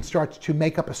Wilson starts to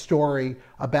make up a story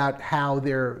about how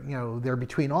they're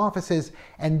between offices.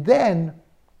 And then,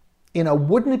 in a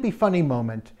wouldn't it be funny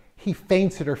moment, he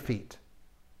faints at her feet.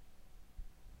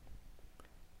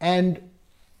 And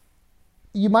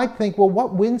you might think, well,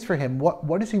 what wins for him?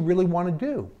 What does he really want to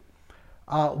do?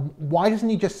 Why doesn't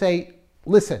he just say,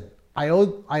 "Listen, I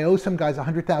owe some guys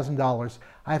 $100,000.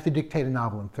 I have to dictate a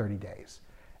novel in 30 days.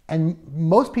 And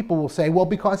most people will say, well,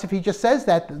 because if he just says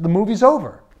that, the movie's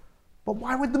over. But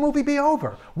why would the movie be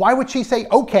over? Why would she say,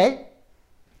 okay?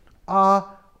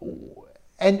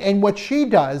 And what she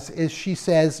does is she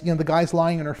says, the guy's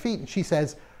lying on her feet, and she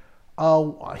says,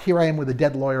 oh, here I am with a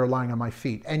dead lawyer lying on my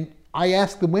feet. And I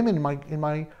ask the women in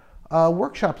my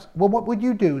workshops, well, what would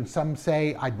you do? And some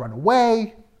say, I'd run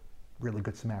away. Really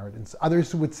good Samaritans.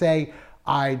 Others would say,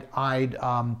 I'd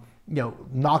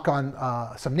knock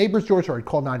on some neighbor's doors, or I'd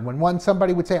call 911.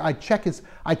 Somebody would say, I'd check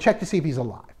to see if he's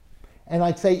alive. And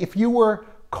I'd say, if you were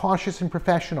cautious and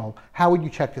professional, how would you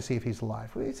check to see if he's alive?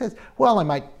 He says, well, I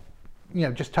might,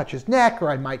 just touch his neck, or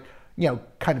I might,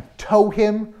 kind of toe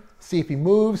him, see if he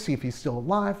moves, see if he's still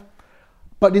alive.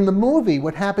 But in the movie,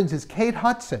 what happens is Kate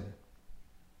Hudson,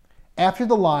 after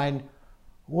the line,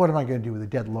 what am I going to do with a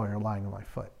dead lawyer lying on my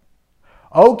foot?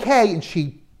 Okay, and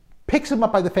she picks him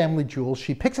up by the family jewels.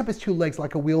 She picks up his two legs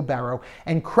like a wheelbarrow,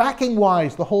 and cracking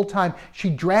wise the whole time, she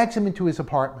drags him into his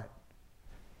apartment.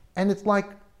 And it's like,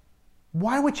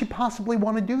 why would she possibly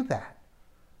want to do that?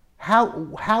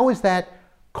 How is that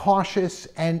cautious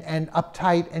and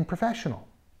uptight and professional?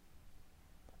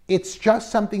 It's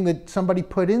just something that somebody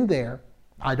put in there.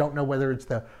 I don't know whether it's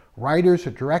the writers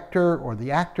or director or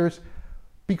the actors,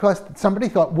 because somebody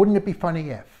thought, wouldn't it be funny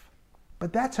if?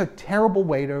 But that's a terrible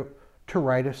way to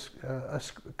write a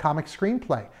comic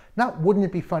screenplay. Not wouldn't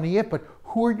it be funny if, but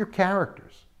who are your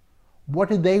characters? What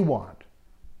do they want?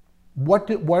 What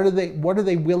are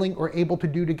they willing or able to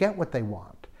do to get what they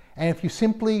want? And if you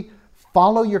simply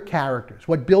follow your characters,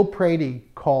 what Bill Prady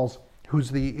calls, who's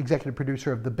the executive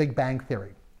producer of The Big Bang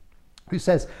Theory, who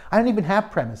says, I don't even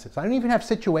have premises. I don't even have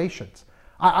situations.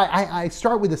 I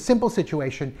start with a simple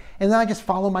situation, and then I just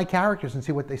follow my characters and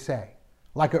see what they say,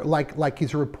 like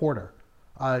he's a reporter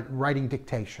writing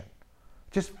dictation.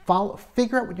 Just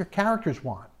figure out what your characters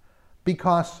want,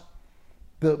 because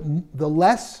the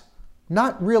less,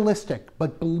 not realistic,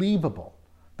 but believable,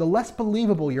 the less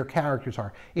believable your characters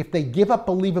are, if they give up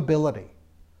believability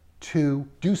to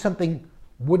do something,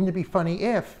 wouldn't it be funny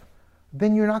if,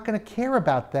 then you're not going to care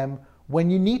about them when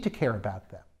you need to care about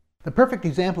them. The perfect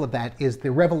example of that is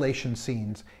the revelation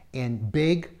scenes in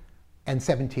Big and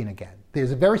 17 Again.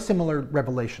 There's a very similar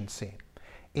revelation scene.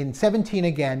 In 17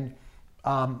 Again,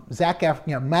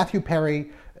 Matthew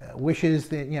Perry wishes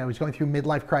that, he's going through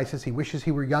midlife crisis. He wishes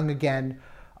he were young again.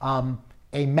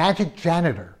 A magic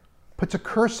janitor puts a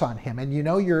curse on him, and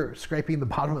you're scraping the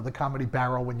bottom of the comedy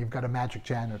barrel when you've got a magic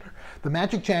janitor. The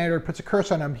magic janitor puts a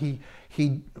curse on him. He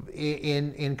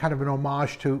in kind of an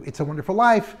homage to It's a Wonderful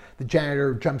Life, the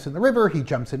janitor jumps in the river. He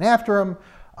jumps in after him.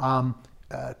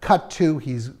 Cut to,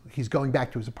 he's going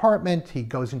back to his apartment. He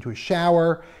goes into his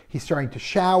shower. He's starting to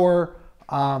shower,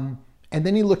 and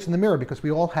then he looks in the mirror, because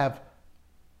we all have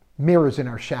mirrors in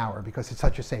our shower because it's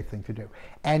such a safe thing to do.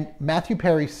 And Matthew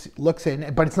Perry looks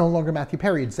in, but it's no longer Matthew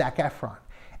Perry, it's Zac Efron.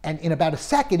 And in about a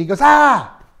second, he goes,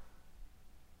 ah!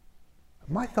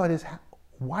 My thought is,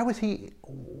 why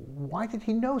did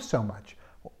he know so much?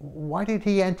 Why did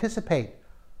he anticipate?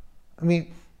 I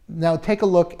mean, now take a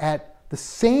look at the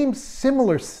same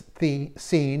similar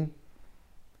scene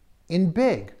in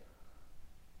Big.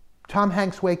 Tom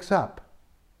Hanks wakes up.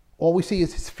 All we see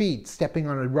is his feet stepping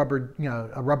on a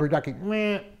rubber ducky.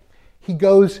 He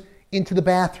goes into the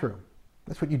bathroom.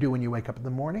 That's what you do when you wake up in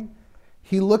the morning.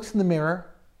 He looks in the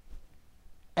mirror,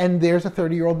 and there's a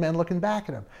 30-year-old man looking back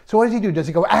at him. So what does he do? Does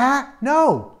he go, ah?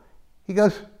 No. He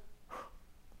goes,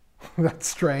 that's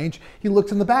strange. He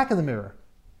looks in the back of the mirror.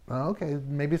 Oh, okay,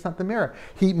 maybe it's not the mirror.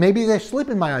 Maybe there's slip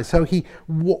in my eyes. So he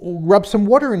rubs some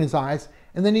water in his eyes,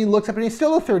 and then he looks up, and he's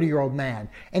still a 30-year-old man.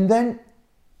 And then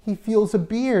he feels a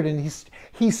beard, and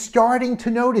he's starting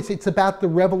to notice. It's about the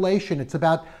revelation. It's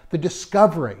about the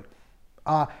discovery.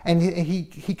 And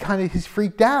he's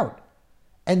freaked out.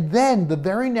 And then the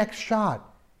very next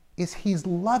shot is he's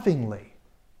lovingly,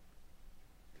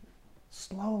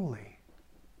 slowly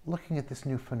looking at this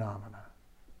new phenomena,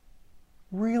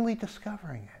 really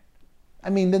discovering it. I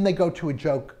mean, then they go to a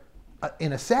joke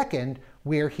in a second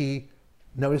where he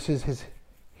notices his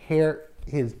hair,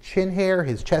 his chin hair,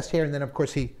 his chest hair, and then of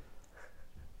course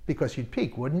because you'd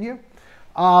peek, wouldn't you?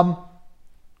 But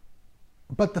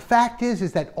the fact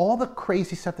is that all the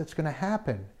crazy stuff that's going to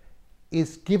happen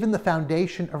is given the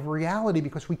foundation of reality,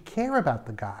 because we care about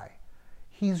the guy.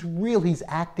 He's real, he's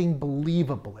acting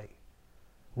believably.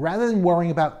 Rather than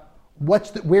worrying about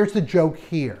where's the joke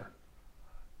here.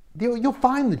 You'll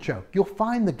find the joke, you'll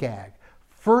find the gag.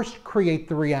 First, create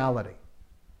the reality.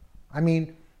 I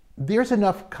mean, there's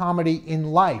enough comedy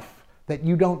in life that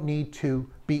you don't need to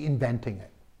be inventing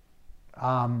it.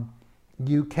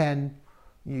 You can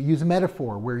use a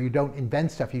metaphor where you don't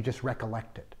invent stuff, you just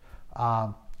recollect it.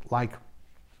 Like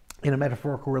in a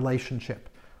metaphorical relationship.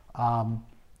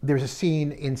 There's a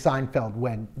scene in Seinfeld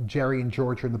when Jerry and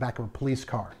George are in the back of a police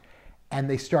car, and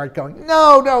they start going,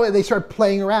 no, and they start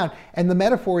playing around. And the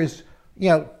metaphor is,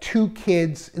 two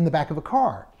kids in the back of a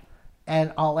car.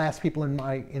 And I'll ask people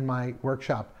in my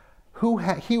workshop, who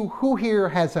here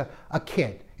has a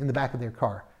kid in the back of their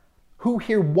car? Who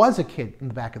here was a kid in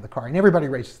the back of the car? And everybody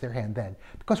raises their hand then,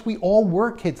 because we all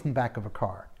were kids in the back of a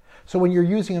car. So when you're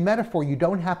using a metaphor, you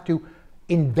don't have to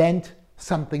invent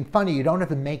something funny. You don't have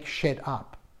to make shit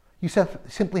up. You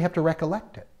simply have to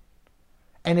recollect it.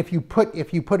 And if you put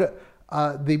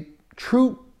the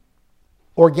true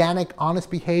organic, honest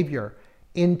behavior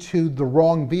into the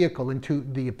wrong vehicle, into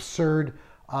the absurd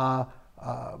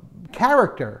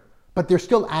character, but they're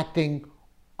still acting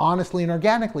honestly and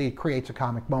organically, it creates a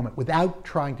comic moment without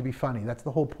trying to be funny. That's the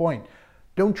whole point.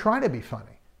 Don't try to be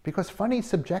funny, because funny is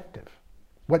subjective.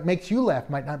 What makes you laugh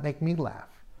might not make me laugh.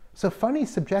 So funny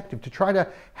is subjective. To try to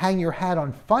hang your hat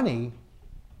on funny,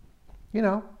 you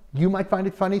know, you might find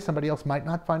it funny, somebody else might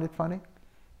not find it funny.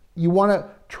 You want to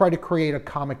try to create a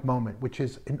comic moment, which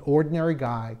is an ordinary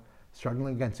guy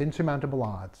struggling against insurmountable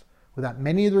odds, without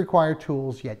many of the required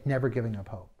tools, yet never giving up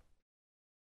hope.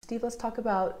 Steve, let's talk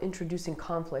about introducing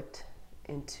conflict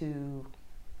into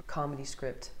a comedy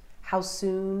script. How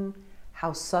soon,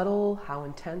 how subtle, how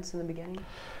intense in the beginning?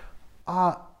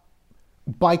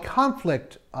 By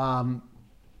conflict,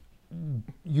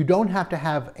 you don't have to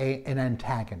have an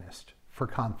antagonist for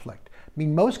conflict. I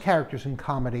mean, most characters in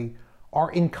comedy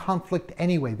are in conflict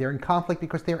anyway. They're in conflict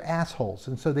because they're assholes,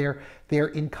 and so they're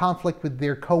in conflict with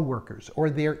their coworkers, or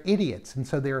they're idiots, and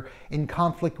so they're in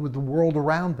conflict with the world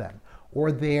around them.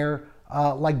 Or they're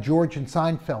like George in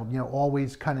Seinfeld, you know,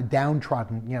 always kind of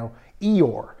downtrodden, you know,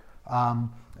 Eeyore,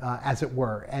 as it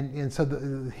were. And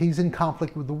so he's in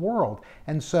conflict with the world.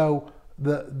 And so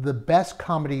the best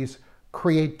comedies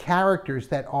create characters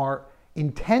that are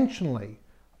intentionally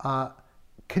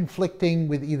conflicting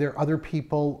with either other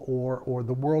people or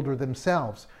the world or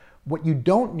themselves. What you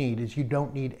don't need is, you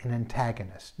don't need an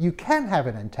antagonist. You can have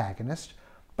an antagonist,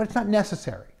 but it's not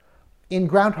necessary. In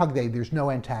Groundhog Day, there's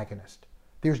no antagonist.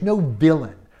 There's no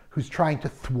villain who's trying to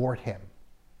thwart him.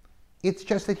 It's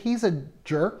just that he's a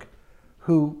jerk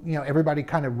who, you know, everybody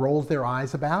kind of rolls their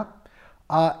eyes about.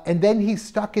 And then he's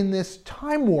stuck in this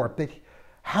time warp that,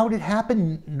 how did it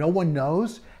happen? No one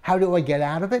knows. How do I get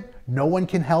out of it? No one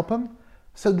can help him.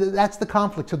 So that's the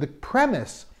conflict. So the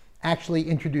premise actually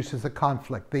introduces the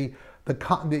conflict, the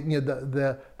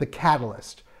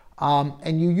catalyst.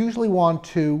 And you usually want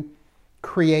to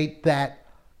create that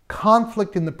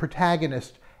conflict in the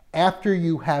protagonist after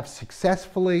you have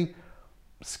successfully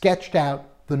sketched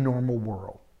out the normal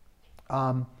world.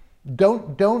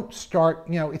 Don't start,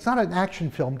 you know, it's not an action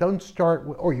film. Don't start,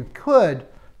 or you could. I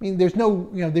mean, there's no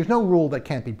rule that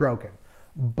can't be broken.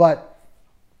 But,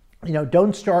 you know,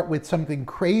 don't start with something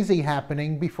crazy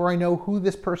happening before I know who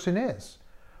this person is.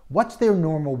 What's their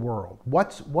normal world?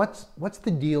 What's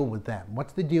the deal with them?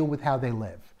 What's the deal with how they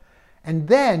live? And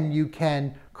then you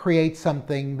can create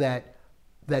something that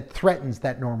threatens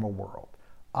that normal world.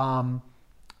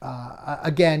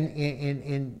 Again,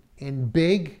 in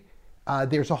Big,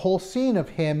 there's a whole scene of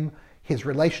him, his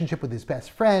relationship with his best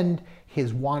friend,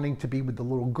 his wanting to be with the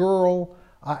little girl,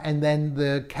 and then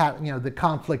the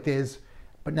conflict is,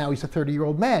 but now he's a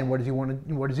 30-year-old man. What does he want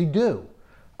to? What does he do?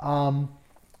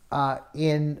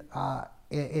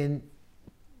 In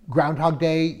Groundhog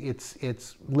Day,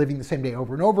 it's living the same day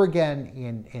over and over again.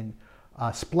 In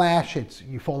Splash, it's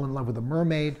you fall in love with a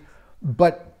mermaid.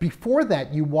 But before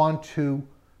that, you want to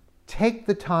take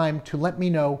the time to let me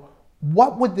know,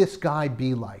 what would this guy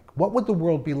be like? What would the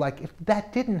world be like if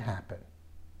that didn't happen?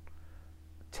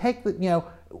 Take the, you know,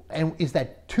 and is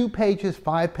that 2 pages,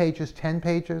 5 pages, 10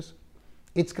 pages?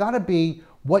 It's got to be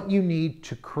what you need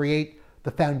to create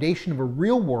the foundation of a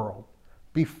real world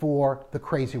before the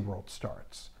crazy world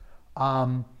starts.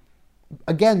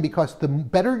 Again, because the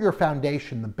better your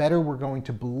foundation, the better we're going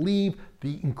to believe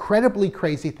the incredibly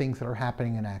crazy things that are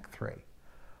happening in Act 3.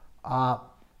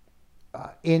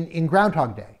 In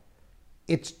Groundhog Day,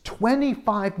 it's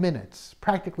 25 minutes,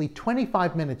 practically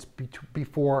 25 minutes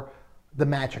before the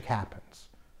magic happens.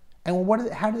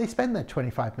 And how do they spend that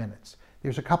 25 minutes?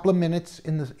 There's a couple of minutes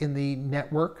in the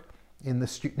network,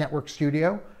 network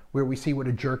studio, where we see what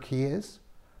a jerk he is.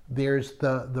 There's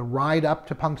the ride up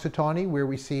to Punxsutawney, where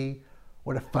we see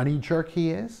what a funny jerk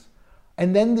he is.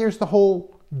 And then there's the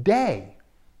whole day.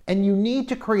 And you need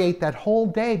to create that whole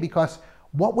day, because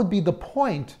what would be the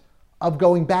point of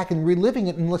going back and reliving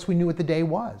it unless we knew what the day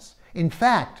was? In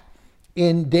fact,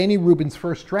 in Danny Rubin's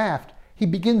first draft, he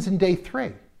begins in day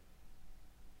 3.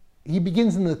 He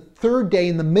begins in the 3rd day,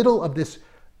 in the middle of this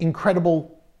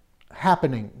incredible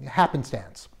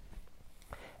happenstance.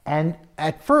 And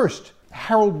at first,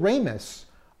 Harold Ramis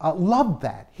loved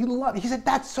that. He said,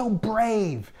 that's so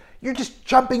brave. You're just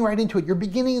jumping right into it. You're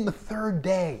beginning in the 3rd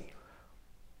day.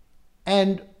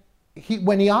 And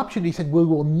when he optioned, he said, we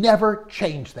will never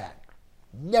change that.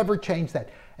 Never change that.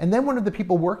 And then one of the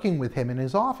people working with him in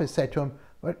his office said to him,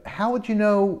 "But how would you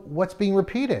know what's being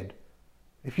repeated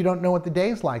if you don't know what the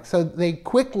day's like?" So they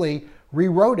quickly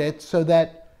rewrote it so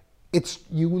that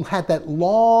you had that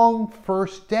long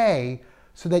first day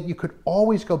so that you could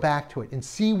always go back to it and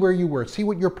see where you were, see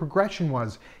what your progression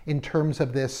was in terms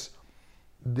of this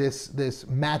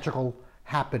magical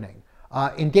happening.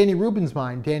 In Danny Rubin's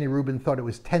mind, Danny Rubin thought it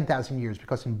was 10,000 years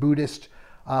because in Buddhist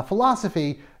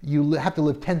philosophy, you have to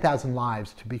live 10,000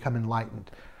 lives to become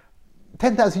enlightened.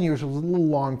 10,000 years was a little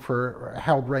long for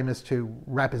Harold Ramis to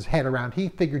wrap his head around. He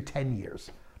figured 10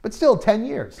 years, but still 10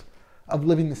 years of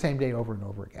living the same day over and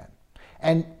over again.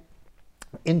 And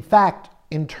in fact,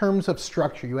 in terms of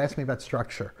structure, you asked me about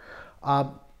structure.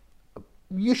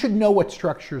 You should know what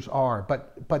structures are,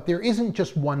 but there isn't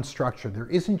just one structure. There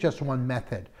isn't just one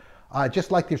method.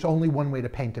 Just like there's only one way to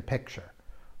paint a picture.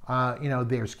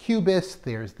 There's cubist,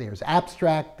 there's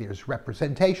abstract, there's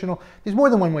representational. There's more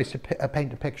than one way to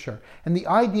paint a picture. And the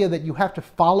idea that you have to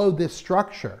follow this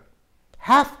structure,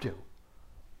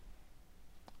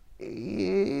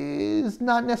 is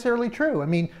not necessarily true. I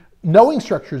mean, knowing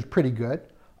structure is pretty good.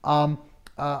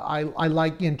 I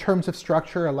like, in terms of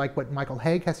structure, I like what Michael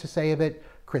Haig has to say of it,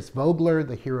 Chris Vogler,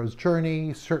 The Hero's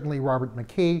Journey, certainly Robert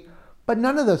McKee, but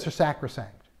none of those are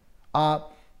sacrosanct.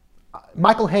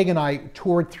 Michael Haig and I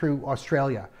toured through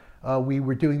Australia. We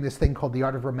were doing this thing called The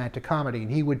Art of Romantic Comedy,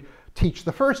 and he would teach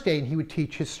the first day, and he would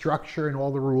teach his structure and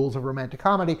all the rules of romantic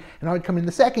comedy, and I would come in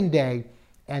the second day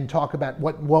and talk about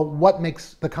what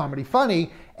makes the comedy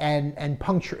funny, and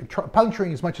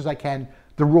puncturing as much as I can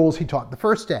the rules he taught the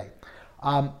first day.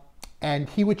 And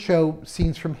he would show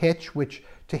scenes from Hitch, which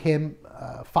to him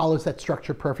follows that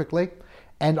structure perfectly.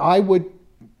 And I would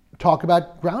talk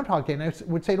about Groundhog Day, and I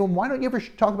would say to him, "Why don't you ever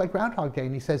talk about Groundhog Day?"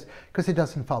 And he says, "Because it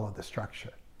doesn't follow the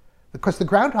structure. Because the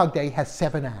Groundhog Day has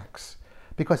 7 acts.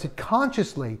 Because it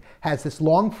consciously has this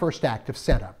long first act of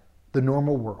setup, the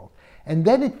normal world. And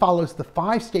then it follows the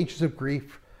 5 stages of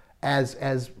grief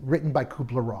as written by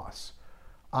Kubler-Ross.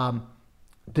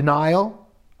 Denial,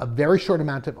 a very short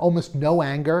amount of almost no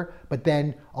anger, but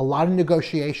then a lot of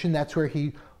negotiation. That's where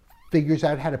he figures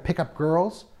out how to pick up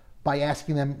girls by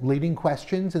asking them leading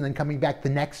questions and then coming back the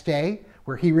next day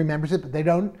where he remembers it, but they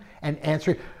don't, and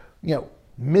answer,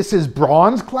 Mrs.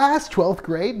 Braun's class, 12th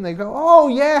grade, and they go, "Oh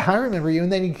yeah, I remember you."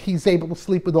 And then he's able to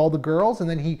sleep with all the girls, and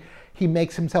then he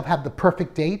makes himself have the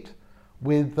perfect date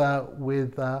with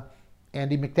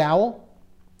Andie MacDowell,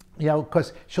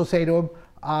 because she'll say to him,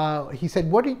 he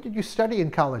said, "What did you study in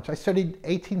college?" "I studied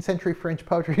 18th century French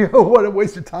poetry." What a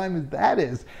waste of time that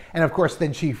is. And of course,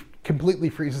 then she completely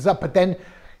freezes up. But then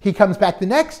he comes back the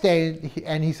next day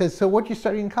and he says, "So what did you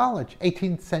study in college?"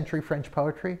 18th century French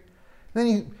poetry. And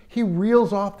then he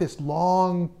reels off this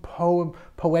long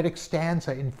poetic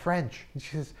stanza in French. And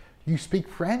she says, "You speak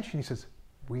French?" And he says,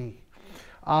 "Oui."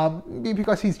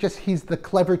 Because he's the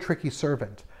clever, tricky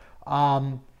servant.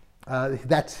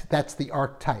 That's the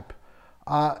archetype.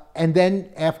 And then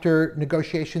after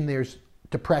negotiation, there's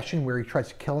depression where he tries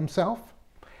to kill himself.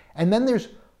 And then there's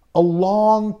a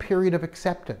long period of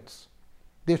acceptance.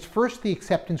 There's first the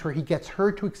acceptance where he gets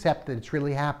her to accept that it's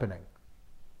really happening.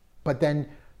 But then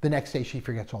the next day she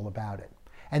forgets all about it.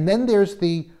 And then there's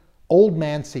the old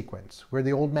man sequence where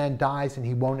the old man dies and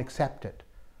he won't accept it.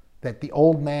 That the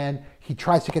old man, he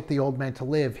tries to get the old man to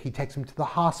live. He takes him to the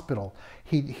hospital.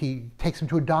 He takes him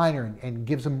to a diner and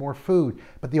gives him more food.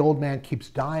 But the old man keeps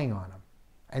dying on him.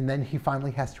 And then he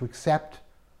finally has to accept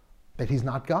that he's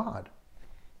not God.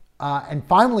 And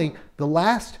finally, the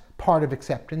last part of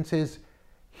acceptance is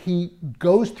he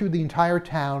goes through the entire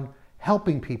town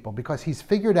helping people because he's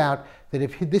figured out that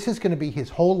if this is going to be his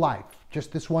whole life,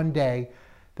 just this one day,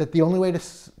 that the only way to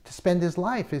spend his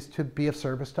life is to be of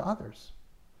service to others.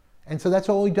 And so that's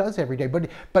all he does every day.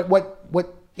 But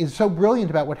what is so brilliant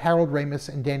about what Harold Ramis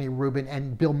and Danny Rubin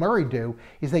and Bill Murray do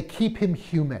is they keep him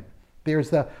human. There's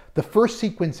the first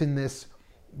sequence in this,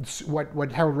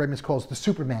 what Harold Ramis calls the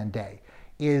Superman Day,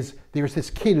 is there's this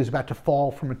kid who's about to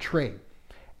fall from a tree.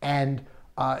 And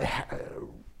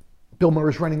Bill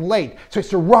Murray's running late. So he has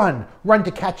to run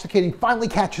to catch the kid. And he finally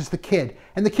catches the kid.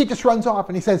 And the kid just runs off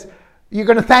and he says, "You're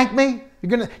going to thank me?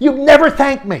 You've never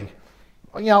thanked me.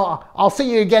 I'll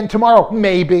see you again tomorrow."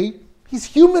 Maybe. He's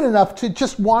human enough to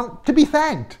just want to be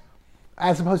thanked,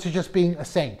 as opposed to just being a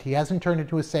saint. He hasn't turned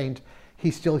into a saint.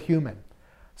 He's still human.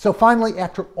 So finally,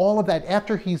 after all of that,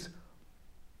 after he's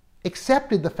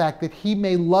accepted the fact that he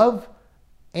may love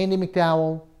Andie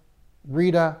MacDowell,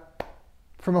 Rita,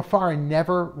 from afar and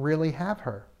never really have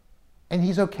her. And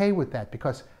he's okay with that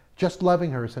because just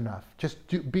loving her is enough. Just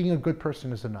being a good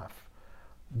person is enough.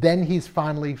 Then he's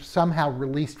finally somehow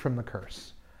released from the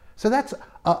curse. So that's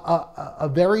a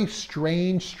very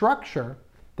strange structure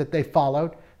that they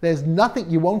followed. There's nothing,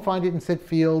 you won't find it in Sid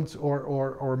Fields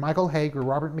or Michael Hague or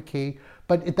Robert McKee,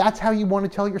 but that's how you want to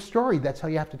tell your story. That's how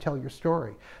you have to tell your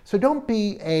story. So don't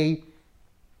be a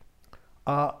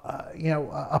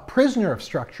prisoner of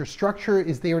structure. Structure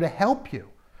is there to help you.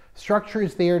 Structure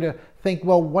is there to think,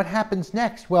 well, what happens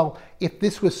next? Well, if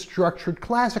this was structured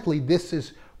classically, this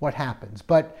is what happens.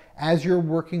 But as you're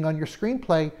working on your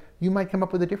screenplay, you might come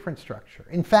up with a different structure.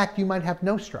 In fact, you might have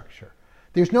no structure.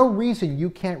 There's no reason you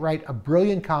can't write a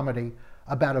brilliant comedy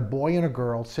about a boy and a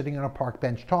girl sitting on a park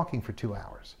bench talking for 2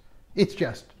 hours. It's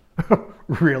just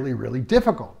really, really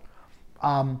difficult.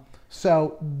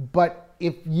 But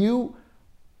if you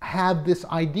have this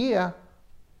idea,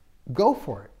 go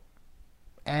for it,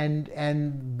 and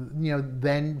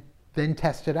then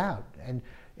test it out.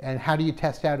 And how do you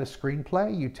test out a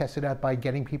screenplay? You test it out by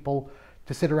getting people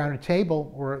to sit around a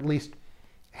table, or at least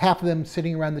half of them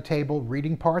sitting around the table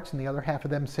reading parts, and the other half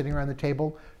of them sitting around the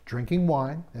table drinking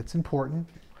wine. That's important.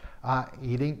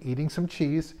 Eating some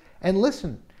cheese, and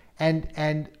listen.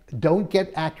 And don't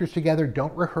get actors together.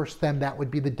 Don't rehearse them. That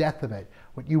would be the death of it.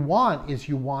 What you want is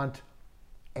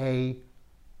a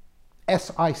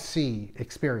SIC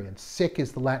experience. Sic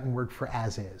is the Latin word for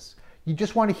as is. You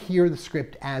just want to hear the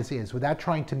script as is without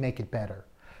trying to make it better.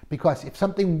 Because if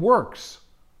something works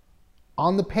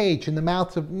on the page in the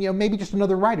mouths of maybe just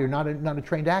another writer, not a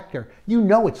trained actor, you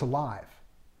know it's alive.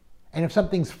 And if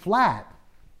something's flat,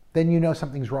 then you know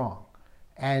something's wrong.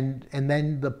 And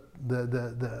then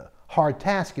the hard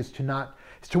task is to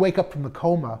wake up from the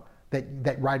coma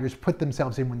that writers put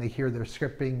themselves in when they hear their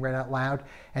script being read out loud,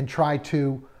 and try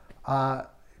to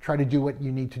do what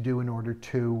you need to do in order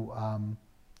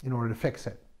to fix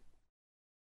it.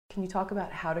 Can you talk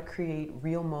about how to create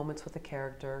real moments with a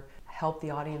character, help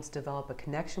the audience develop a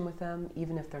connection with them,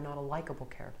 even if they're not a likable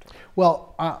character?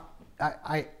 Well,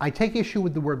 I take issue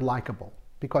with the word likable,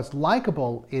 because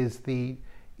likable is the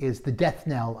death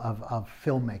knell of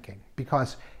filmmaking,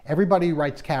 because everybody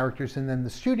writes characters and then the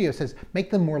studio says, make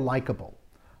them more likable.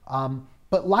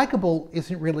 But likable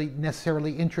isn't really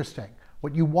necessarily interesting.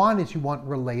 What you want is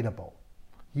relatable.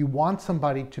 You want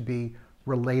somebody to be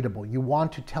relatable. You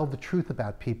want to tell the truth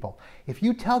about people. If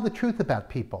you tell the truth about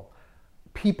people,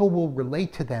 people will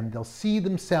relate to them. They'll see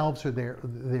themselves or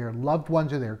their loved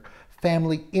ones or their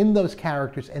family in those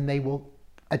characters, and they will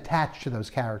attach to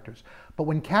those characters. But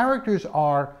when characters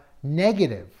are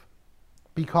negative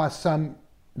because some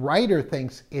writer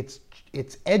thinks it's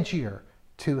edgier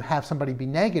to have somebody be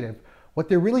negative, what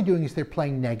they're really doing is they're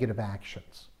playing negative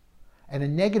actions. And a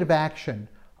negative action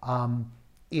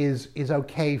is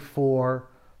okay for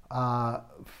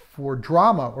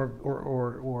drama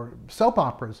or soap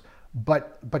operas,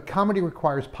 but comedy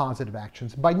requires positive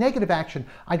actions. By negative action,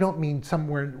 I don't mean something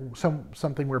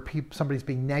where somebody's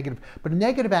being negative, but a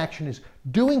negative action is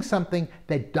doing something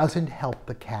that doesn't help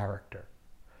the character.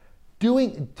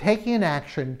 Taking an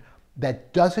action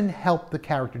that doesn't help the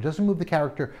character, doesn't move the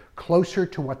character closer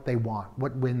to what they want,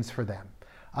 what wins for them.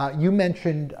 You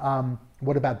mentioned,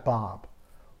 What About Bob?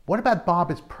 What About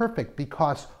Bob is perfect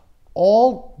because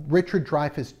all Richard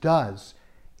Dreyfuss does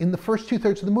in the first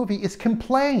 2/3 of the movie is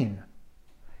complain.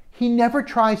 He never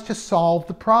tries to solve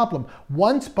the problem.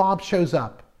 Once Bob shows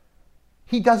up,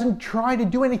 he doesn't try to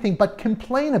do anything but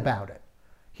complain about it.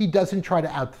 He doesn't try to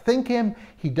outthink him.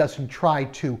 He doesn't try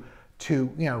to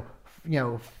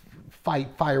fight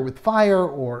fire with fire,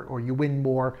 or you win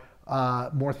more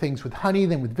things with honey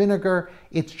than with vinegar.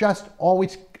 It's just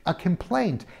always a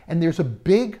complaint. And there's a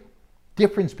big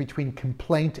difference between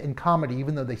complaint and comedy,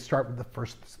 even though they start with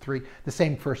the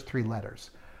same first three letters.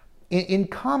 In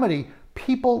comedy,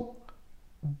 people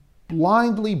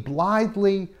blithely,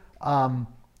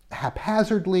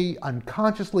 haphazardly,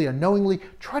 unconsciously, unknowingly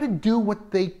try to do what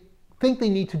they think they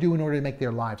need to do in order to make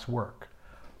their lives work.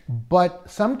 But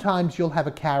sometimes you'll have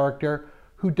a character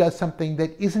who does something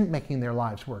that isn't making their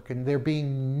lives work, and they're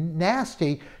being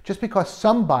nasty just because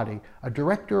somebody, a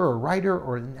director or a writer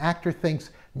or an actor,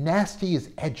 thinks nasty is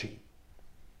edgy.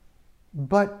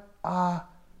 But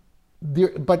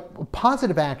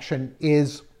positive action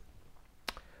is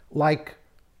like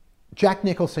Jack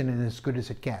Nicholson in As Good as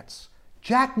It Gets.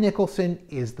 Jack Nicholson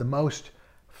is the most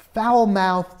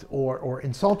foul-mouthed or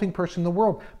insulting person in the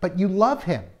world, but you love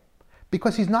him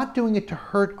because he's not doing it to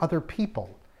hurt other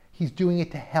people. He's doing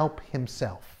it to help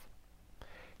himself.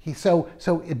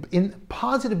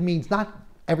 Positive means not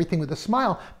everything with a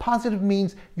smile. Positive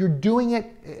means you're doing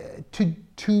it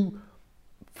to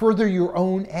further your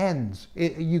own ends.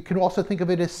 You can also think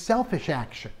of it as selfish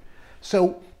action.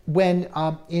 So when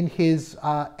in his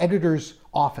editor's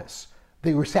office,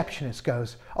 the receptionist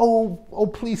goes,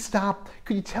 oh, please stop.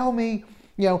 Could you tell me,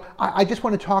 I just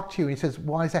want to talk to you. And he says,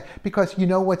 why is that? Because you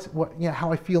know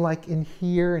how I feel like in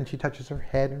here? And she touches her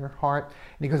head and her heart.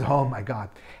 And he goes, oh my God.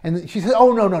 And she says,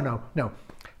 oh, no.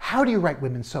 How do you write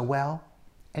women so well?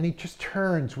 And he just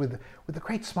turns with a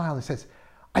great smile and says,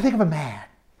 I think of a man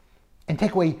and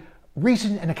take away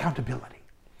reason and accountability.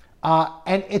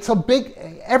 And it's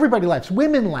everybody laughs.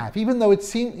 Women laugh, even though it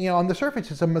seems, on the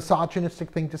surface, it's a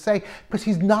misogynistic thing to say, because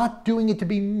he's not doing it to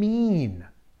be mean.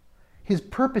 His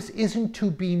purpose isn't to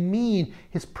be mean.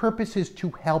 His purpose is to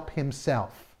help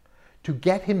himself, to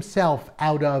get himself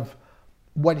out of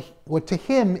what to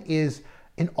him is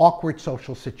an awkward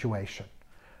social situation,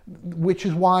 which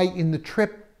is why in the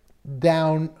trip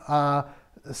down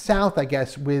south, I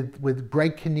guess, with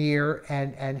Greg Kinnear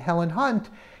and Helen Hunt,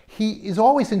 he is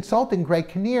always insulting Greg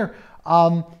Kinnear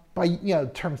by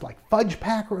terms like fudge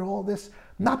packer and all this,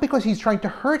 not because he's trying to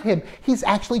hurt him. He's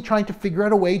actually trying to figure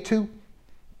out a way to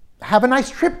have a nice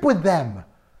trip with them.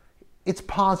 It's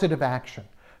positive action.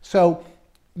 So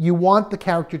you want the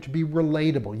character to be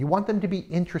relatable. You want them to be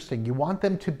interesting. You want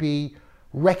them to be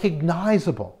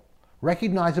recognizable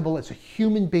as a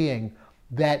human being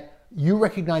that you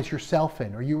recognize yourself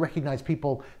in, or you recognize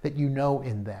people that you know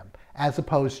in them, as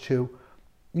opposed to,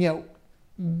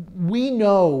 we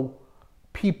know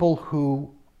people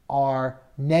who are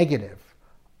negative,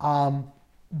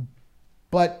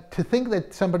 but to think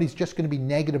that somebody's just going to be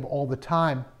negative all the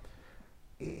time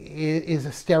is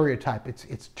a stereotype.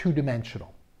 It's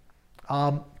two-dimensional.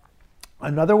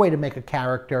 Another way to make a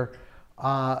character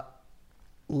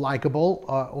likable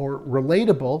or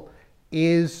relatable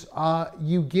is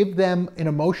you give them an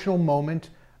emotional moment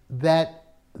that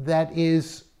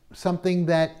is something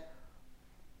that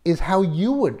is how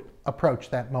you would approach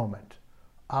that moment.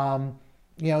 As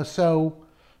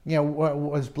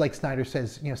Blake Snyder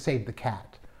says, save the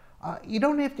cat. You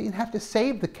don't have to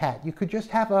save the cat. You could just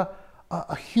have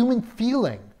a human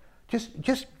feeling.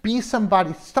 Just be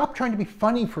somebody. Stop trying to be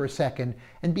funny for a second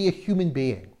and be a human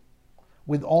being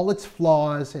with all its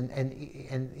flaws and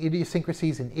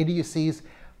idiosyncrasies and idiocies.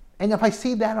 And if I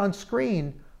see that on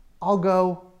screen, I'll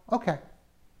go, okay,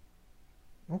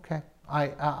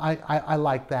 I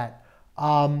like that.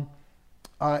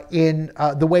 In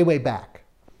The Way Back.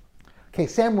 Okay,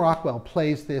 Sam Rockwell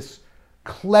plays this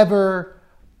clever,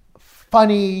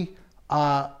 funny,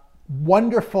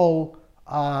 wonderful,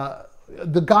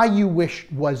 the guy you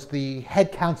wish was the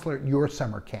head counselor at your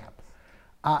summer camp.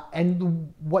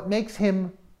 And what makes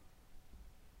him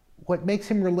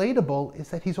relatable is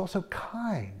that he's also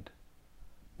kind.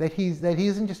 That he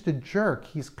isn't just a jerk,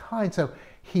 he's kind. So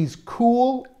he's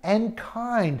cool and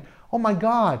kind. Oh my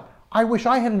God, I wish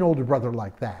I had an older brother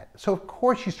like that. So of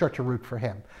course you start to root for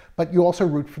him. But you also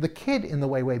root for the kid in The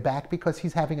Way Back because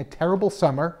he's having a terrible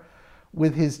summer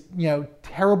with his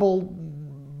terrible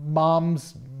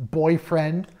mom's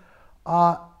boyfriend.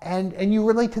 And you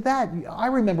relate to that. I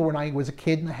remember when I was a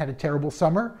kid and I had a terrible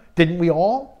summer. Didn't we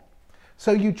all?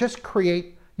 So you just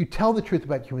you tell the truth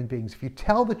about human beings. If you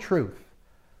tell the truth,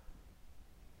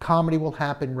 comedy will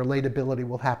happen, relatability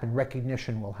will happen,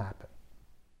 recognition will happen.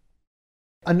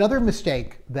 Another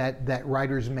mistake that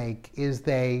writers make is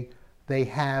they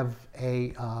have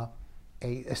a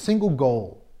single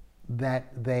goal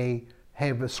that they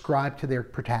have ascribed to their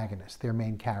protagonist, their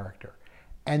main character.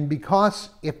 And because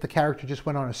if the character just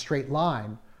went on a straight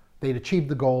line, they'd achieve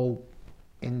the goal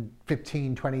in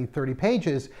 15, 20, 30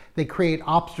 pages, they create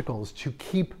obstacles to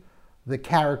keep the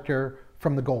character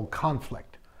from the goal,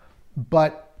 conflict.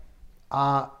 But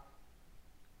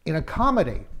in a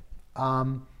comedy,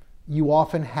 you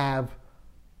often have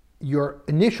your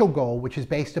initial goal, which is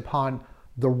based upon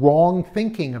the wrong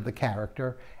thinking of the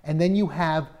character, and then you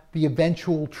have the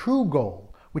eventual true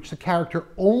goal, which the character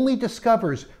only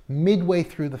discovers midway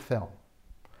through the film.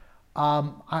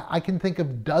 I can think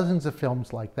of dozens of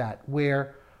films like that,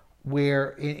 where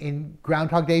in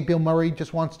Groundhog Day, Bill Murray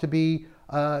just wants to be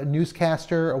a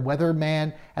newscaster, a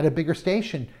weatherman at a bigger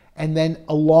station, and then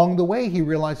along the way he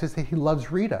realizes that he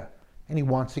loves Rita, and he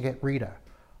wants to get Rita.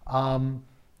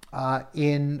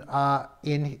 In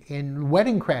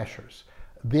Wedding Crashers,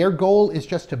 their goal is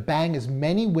just to bang as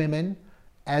many women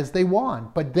as they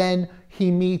want, but then he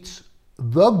meets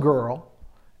the girl,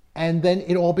 and then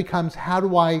it all becomes how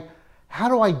do I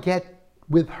get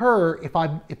with her if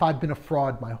I've been a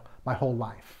fraud my whole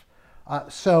life.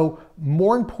 So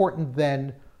more important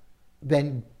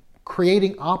than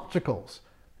creating obstacles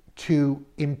to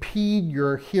impede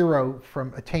your hero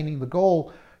from attaining the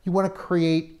goal, you want to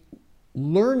create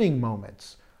learning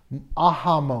moments,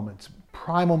 aha moments,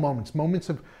 primal moments, moments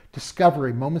of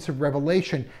discovery, moments of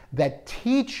revelation that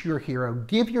teach your hero,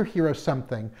 give your hero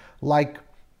something like,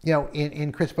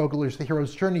 in Chris Vogler's The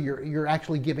Hero's Journey, you're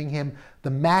actually giving him the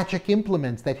magic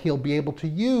implements that he'll be able to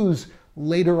use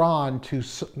later on to,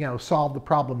 solve the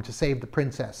problem, to save the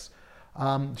princess.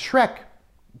 Shrek,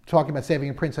 talking about saving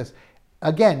a princess,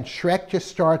 again, Shrek just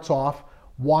starts off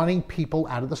wanting people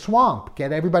out of the swamp,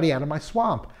 get everybody out of my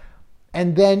swamp.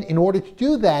 And then in order to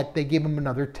do that, they give him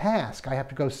another task. I have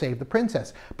to go save the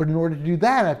princess. But in order to do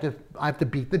that, I have to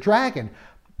beat the dragon.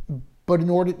 But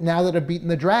now that I've beaten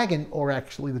the dragon, or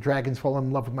actually the dragon's fallen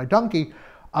in love with my donkey,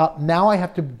 now I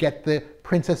have to get the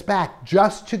princess back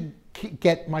just to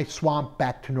get my swamp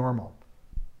back to normal.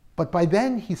 But by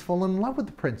then, he's fallen in love with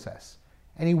the princess.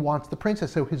 And he wants the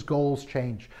princess, so his goals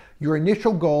change. Your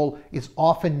initial goal is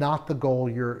often not the goal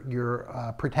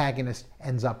your protagonist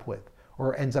ends up with,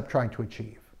 or ends up trying to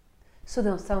achieve. So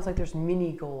then it sounds like there's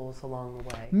mini goals along the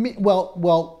way.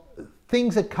 Well,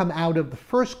 things that come out of the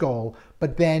first goal,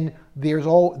 but then there's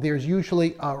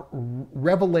usually a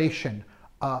revelation,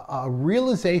 a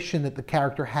realization that the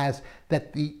character has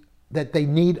that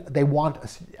they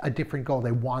want a different goal.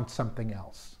 They want something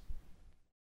else.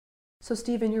 So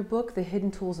Steve, in your book, The Hidden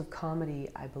Tools of Comedy,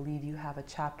 I believe you have a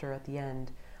chapter at the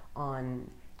end on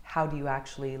how do you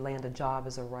actually land a job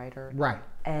as a writer. Right.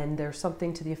 And there's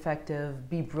something to the effect of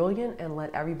be brilliant and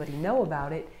let everybody know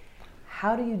about it.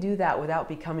 How do you do that without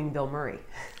becoming Bill Murray?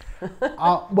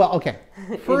 Well, okay.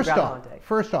 First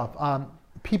off,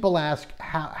 people ask,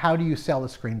 how do you sell a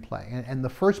screenplay? And the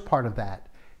first part of that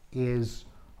is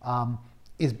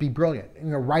be brilliant.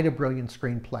 Write a brilliant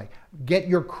screenplay. Get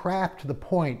your craft to the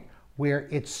point where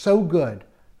it's so good,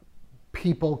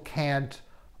 people can't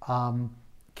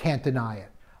deny it.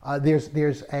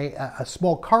 There's a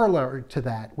small corollary to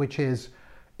that, which is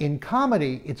in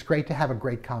comedy, it's great to have a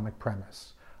great comic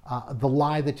premise, the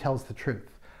lie that tells the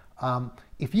truth.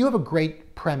 If you have a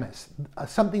great premise,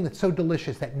 something that's so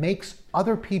delicious that makes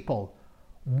other people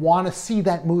want to see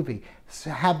that movie,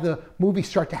 have the movie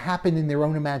start to happen in their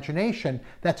own imagination,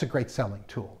 that's a great selling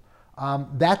tool.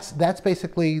 That's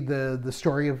basically the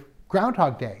story of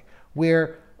Groundhog Day,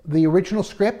 where the original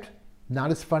script, not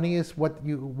as funny as what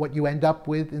you end up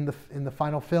with in the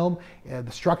final film. The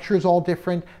structure is all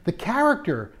different. The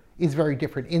character is very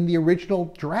different. In the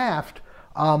original draft,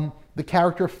 the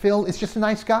character Phil is just a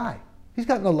nice guy. He's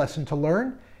got no lesson to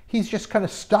learn. He's just kind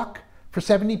of stuck for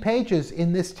 70 pages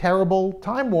in this terrible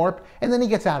time warp, and then he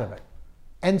gets out of it.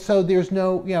 And so there's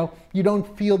no, you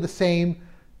don't feel the same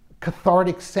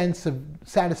cathartic sense of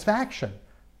satisfaction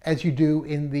as you do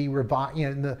in the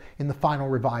in the final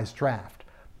revised draft.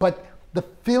 But the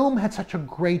film had such a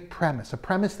great premise, a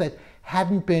premise that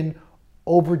hadn't been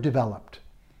overdeveloped,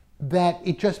 that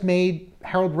it just made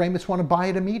Harold Ramis want to buy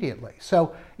it immediately.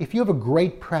 So if you have a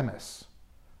great premise,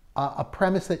 a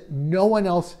premise that no one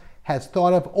else has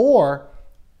thought of, or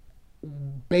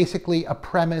basically a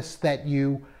premise that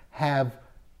you have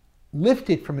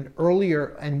lifted from an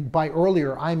earlier, and by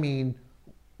earlier I mean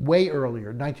way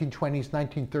earlier, 1920s,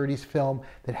 1930s film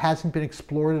that hasn't been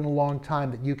explored in a long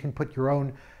time, that you can put your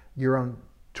own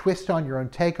twist on, your own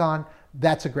take on,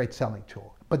 that's a great selling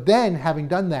tool. But then, having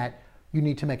done that, you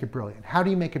need to make it brilliant. How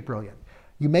do you make it brilliant?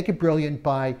 You make it brilliant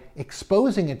by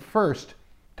exposing it first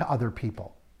to other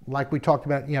people. Like we talked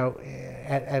about,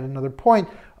 at another point,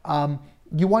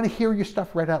 you want to hear your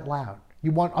stuff read out loud.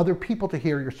 You want other people to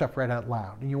hear your stuff read out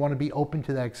loud, and you want to be open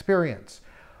to that experience.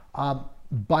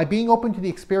 By being open to the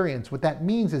experience, what that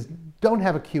means is don't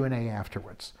have a Q&A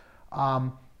afterwards.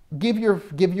 Give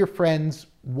your friends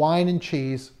wine and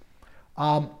cheese,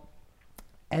 and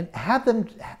have them.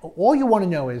 All you want to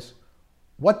know is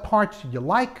what parts did you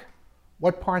like,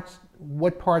 what parts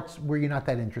were you not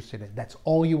that interested in. That's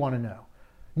all you want to know.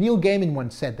 Neil Gaiman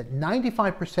once said that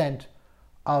 95%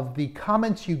 of the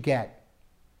comments you get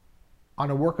on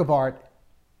a work of art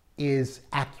is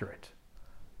accurate.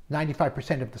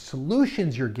 95% of the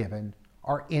solutions you're given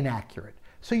are inaccurate.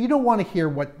 So you don't want to hear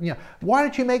why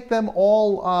don't you make them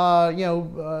all,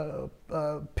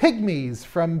 pygmies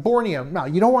from Borneo? No,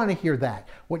 you don't want to hear that.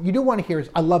 What you do want to hear is,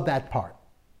 I love that part.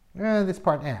 This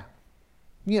part,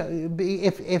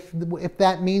 if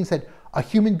that means that a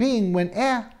human being went,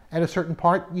 at a certain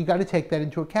part, you got to take that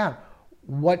into account.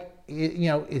 What,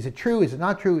 is it true? Is it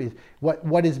not true?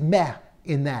 What is meh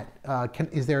in that?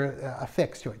 Is there a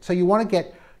fix to it? So you want to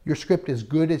get your script as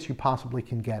good as you possibly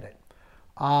can get it.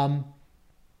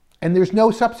 And there's no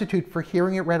substitute for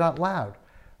hearing it read out loud.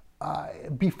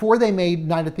 Before they made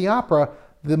Night at the Opera,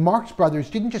 the Marx Brothers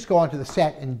didn't just go onto the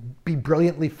set and be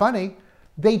brilliantly funny.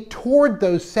 They toured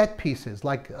those set pieces,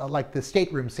 like the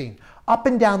stateroom scene, up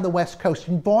and down the West Coast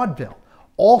in vaudeville,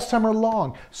 all summer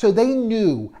long. So they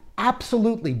knew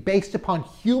absolutely, based upon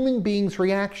human beings'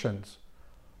 reactions,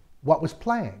 what was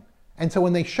playing. And so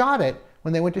when they shot it,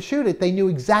 when they went to shoot it, they knew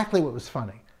exactly what was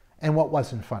funny and what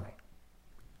wasn't funny.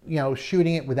 You know,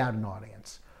 shooting it without an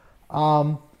audience.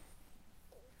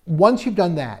 Once you've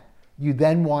done that, you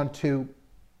then want to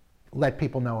let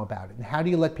people know about it. And how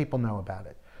do you let people know about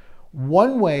it?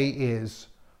 One way is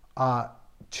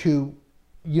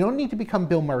you don't need to become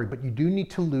Bill Murray, but you do need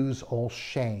to lose all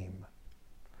shame.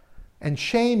 And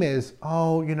shame is,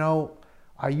 oh, you know,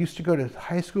 I used to go to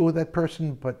high school with that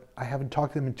person, but I haven't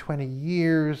talked to them in 20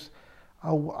 years.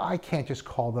 Oh, I can't just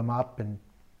call them up. And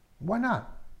why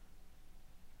not?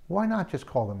 Why not just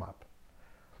call them up?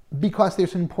 Because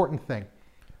there's an important thing.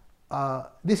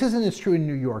 This isn't as true in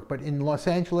New York, but in Los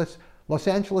Angeles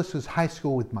is high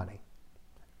school with money.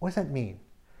 What does that mean?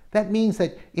 That means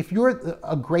that if you're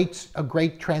a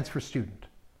great transfer student,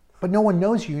 but no one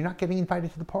knows you, you're not getting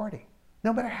invited to the party.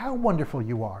 No matter how wonderful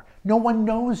you are, no one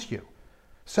knows you.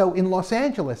 So in Los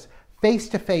Angeles,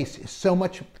 face-to-face is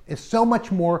so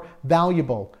much more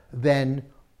valuable than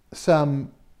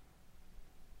some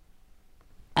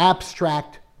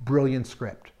abstract, brilliant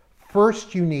script.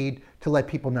 First, you need to let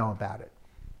people know about it.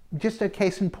 Just a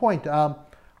case in point,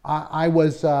 I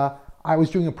was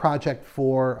doing a project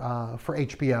for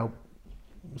HBO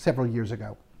several years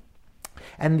ago,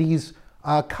 and these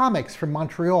comics from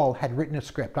Montreal had written a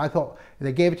script. I thought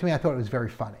they gave it to me. I thought it was very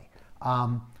funny.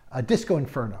 A Disco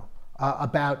Inferno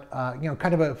about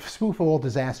kind of a spoof of all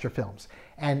disaster films,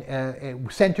 and it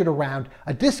centered around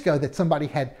a disco that somebody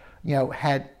had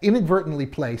inadvertently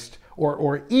placed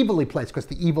or evilly placed, because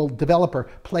the evil developer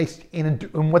placed in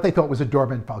what they thought was a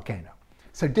dormant volcano.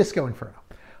 So Disco Inferno.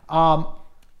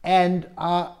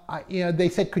 They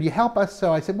said, could you help us?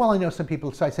 So I said, well, I know some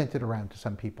people, so I sent it around to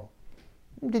some people.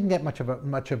 Didn't get much of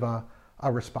a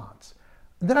response.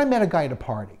 Then I met a guy at a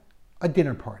party, a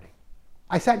dinner party.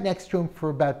 I sat next to him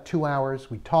for about 2 hours.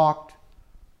 We talked,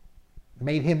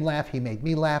 made him laugh, he made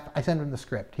me laugh. I sent him the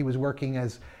script. He was working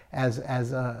as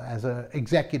an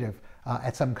executive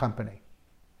at some company.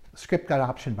 The script got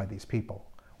optioned by these people.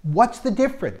 What's the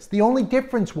difference? The only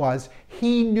difference was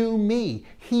he knew me.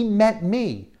 He met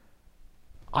me.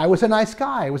 I was a nice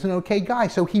guy. I was an okay guy.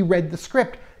 So he read the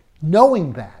script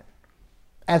knowing that,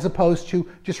 as opposed to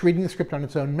just reading the script on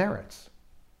its own merits,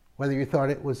 whether you thought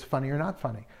it was funny or not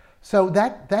funny. So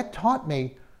that taught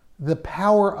me the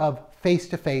power of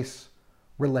face-to-face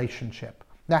relationship.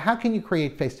 Now, how can you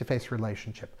create face-to-face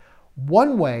relationship?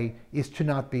 One way is to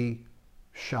not be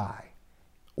shy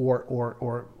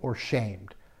or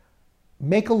shamed.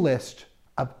 Make a list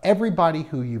of everybody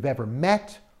who you've ever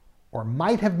met or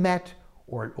might have met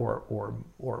or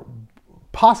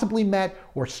possibly met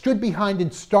or stood behind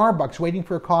in Starbucks waiting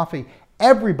for a coffee.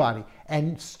 Everybody,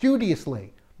 and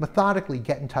studiously, methodically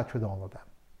get in touch with all of them.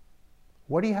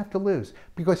 What do you have to lose?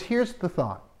 Because here's the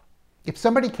thought. If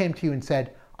somebody came to you and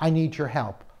said, I need your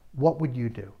help, what would you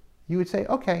do? You would say,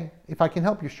 okay, if I can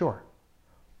help you, sure.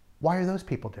 Why are those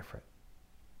people different?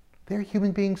 They're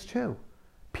human beings too.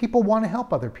 People want to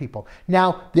help other people.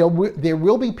 Now, there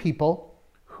will be people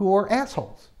who are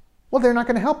assholes. Well, they're not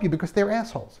going to help you because they're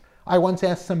assholes. I once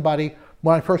asked somebody,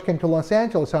 when I first came to Los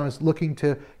Angeles, I was looking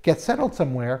to get settled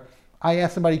somewhere. I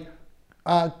asked somebody,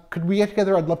 could we get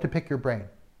together? I'd love to pick your brain.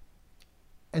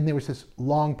 And there was this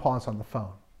long pause on the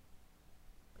phone.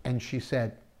 And she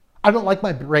said, I don't like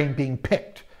my brain being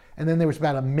picked. And then there was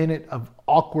about a minute of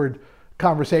awkward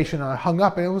conversation, and I hung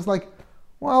up, and it was like,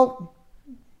 well,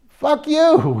 fuck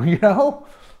you, you know?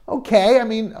 Okay, I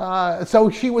mean, so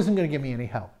she wasn't going to give me any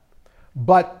help.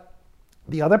 But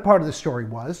the other part of the story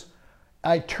was,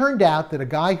 it turned out that a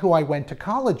guy who I went to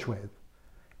college with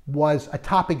was a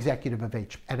top executive at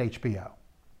HBO.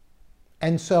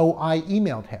 And so I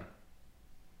emailed him.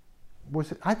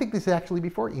 I think this is actually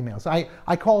before emails.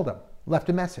 I called him, left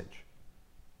a message,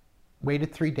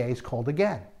 waited 3 days, called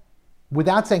again.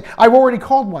 Without saying, I've already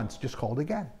called once, just called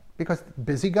again. Because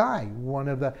busy guy, one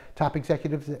of the top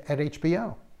executives at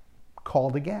HBO,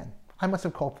 called again. I must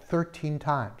have called 13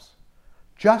 times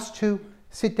just to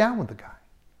sit down with the guy.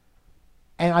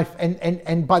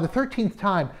 And by the 13th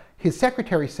time, his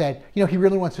secretary said, you know, he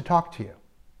really wants to talk to you.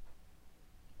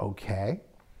 Okay.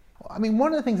 I mean,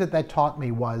 one of the things that taught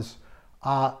me was,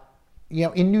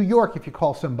 in New York, if you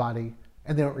call somebody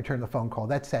and they don't return the phone call,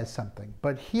 that says something.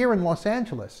 But here in Los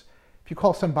Angeles, if you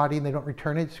call somebody and they don't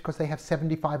return it, it's because they have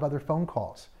 75 other phone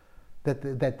calls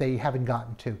that they haven't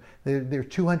gotten to. There are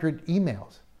 200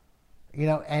 emails,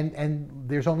 and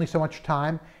there's only so much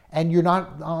time, and you're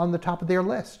not on the top of their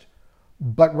list.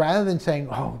 But rather than saying,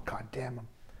 oh, God damn them,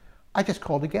 I just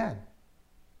called again.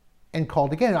 and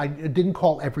called again. I didn't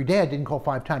call every day. I didn't call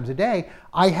 5 times a day.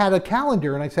 I had a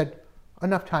calendar, and I said,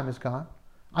 enough time is gone.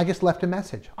 I just left a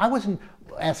message. I wasn't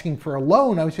asking for a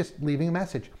loan. I was just leaving a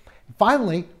message.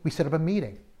 Finally, we set up a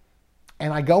meeting.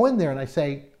 And I go in there and I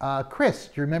say, Chris,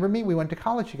 do you remember me? We went to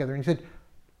college together. And he said,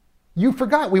 you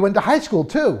forgot. We went to high school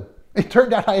too. It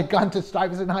turned out I had gone to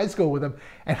Stuyvesant High School with him,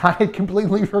 and I had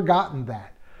completely forgotten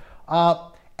that.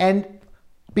 And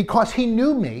because he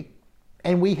knew me,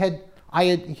 and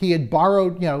he had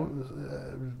borrowed,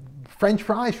 French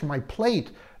fries from my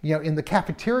plate, in the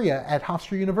cafeteria at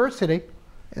Hofstra University.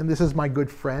 And this is my good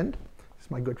friend. This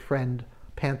is my good friend,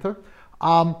 Panther.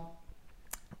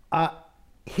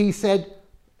 He said,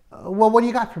 well, what do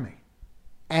you got for me?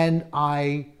 And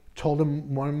I told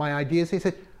him one of my ideas. He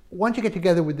said, why don't you get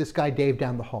together with this guy, Dave,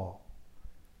 down the hall?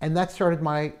 And that started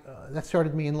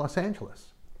me in Los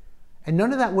Angeles. And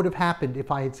none of that would have happened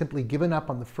if I had simply given up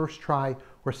on the first try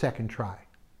or second try.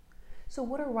 So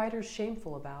what are writers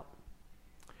shameful about?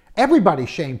 Everybody's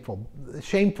shameful.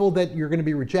 Shameful that you're going to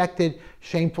be rejected,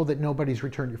 shameful that nobody's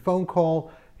returned your phone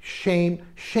call, shamed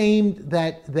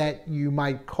that you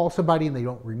might call somebody and they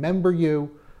don't remember you.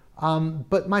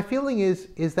 But my feeling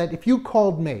is that if you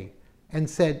called me and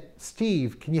said,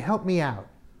 Steve, can you help me out?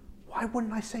 Why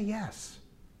wouldn't I say yes?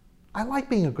 I like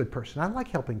being a good person. I like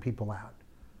helping people out.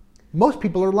 Most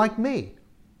people are like me.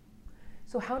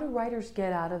 So how do writers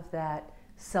get out of that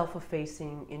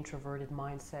self-effacing, introverted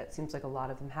mindset? Seems like a lot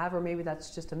of them have, or maybe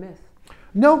that's just a myth.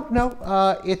 No,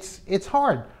 it's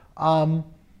hard. In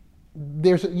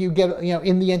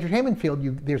the entertainment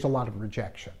field, there's a lot of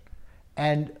rejection.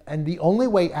 And the only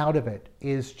way out of it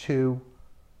is to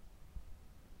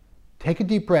take a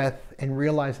deep breath and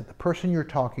realize that the person you're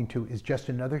talking to is just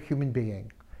another human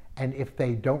being. And if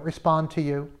they don't respond to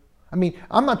you, I mean,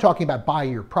 I'm not talking about buy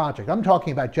your project. I'm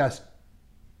talking about just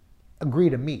agree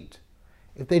to meet.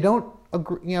 If they don't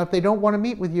agree, if they don't want to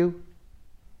meet with you,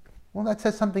 well, that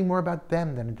says something more about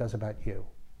them than it does about you.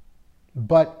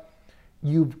 But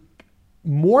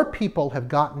more people have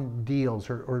gotten deals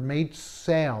or made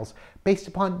sales based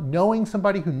upon knowing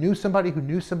somebody who knew somebody who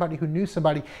knew somebody who knew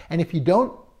somebody. And if you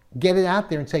don't get it out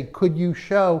there and say, could you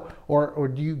show or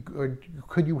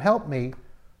could you help me?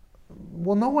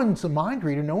 Well, no one's a mind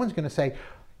reader. No one's going to say,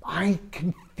 I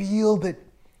can feel that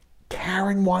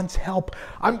Karen wants help.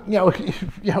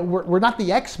 We're not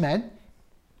the X-Men.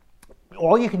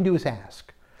 All you can do is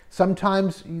ask.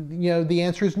 Sometimes, the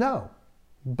answer is no,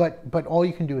 but all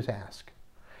you can do is ask.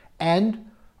 And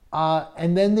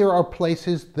then there are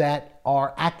places that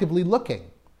are actively looking.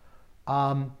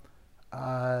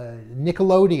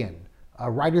 Nickelodeon,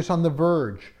 Writers on the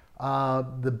Verge,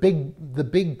 the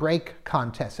big break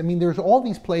contest. I mean, there's all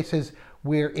these places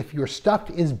where if your stuff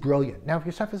is brilliant. Now, if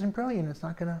your stuff isn't brilliant, it's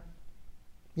not gonna,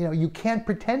 you can't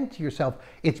pretend to yourself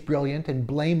it's brilliant and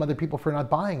blame other people for not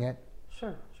buying it.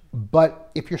 Sure. But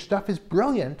if your stuff is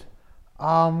brilliant,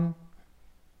 then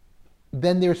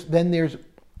there's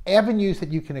avenues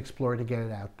that you can explore to get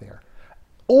it out there,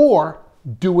 or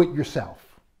do it yourself.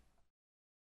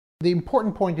 The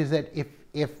important point is that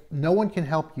if no one can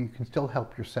help you, you can still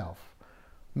help yourself.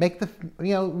 Make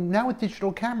now with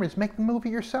digital cameras, make the movie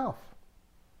yourself.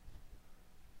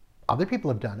 Other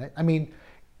people have done it. I mean,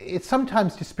 it's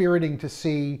sometimes dispiriting to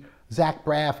see Zach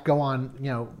Braff go on,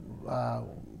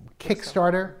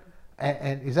 Kickstarter,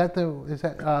 and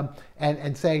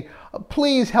say,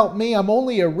 please help me. I'm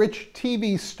only a rich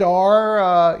TV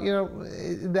star.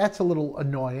 That's a little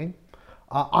annoying.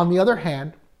 On the other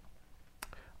hand,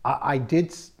 I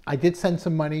did send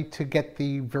some money to get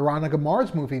the Veronica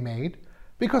Mars movie made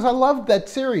because I loved that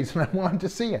series and I wanted to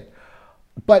see it.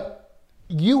 But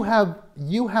you have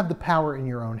the power in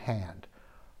your own hand.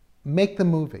 Make the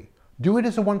movie. Do it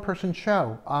as a one-person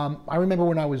show. I remember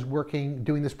when I was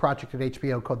doing this project at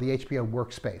HBO called the HBO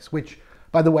Workspace, which,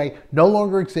 by the way, no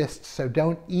longer exists, so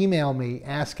don't email me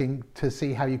asking to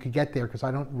see how you could get there because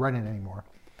I don't run it anymore.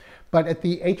 But at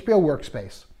the HBO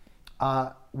Workspace,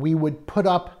 we would put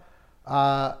up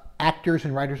actors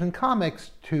and writers and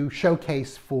comics to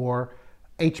showcase for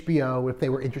HBO if they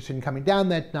were interested in coming down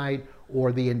that night,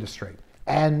 or the industry.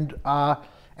 And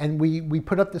we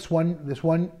put up this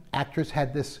one actress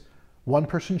had this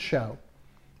one-person show.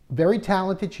 Very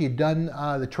talented. She had done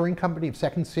the touring company of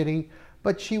Second City,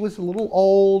 but she was a little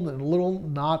old and a little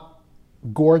not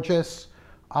gorgeous.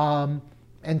 And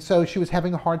so she was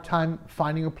having a hard time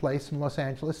finding her place in Los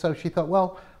Angeles. So she thought,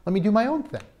 well, let me do my own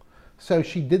thing. So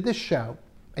she did this show,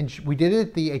 and we did it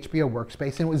at the HBO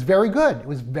Workspace, and it was very good. It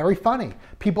was very funny.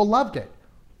 People loved it.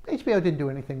 HBO didn't do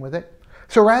anything with it.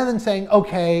 So rather than saying,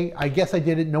 okay, I guess I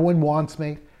did it, no one wants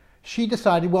me, she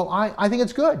decided, well, I think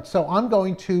it's good. So I'm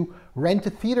going to rent a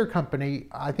theater company,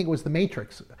 I think it was The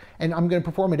Matrix, and I'm going to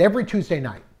perform it every Tuesday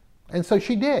night. And so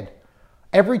she did,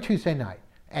 every Tuesday night.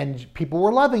 And people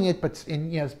were loving it, but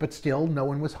still no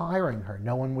one was hiring her.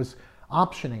 No one was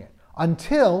optioning it.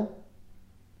 Until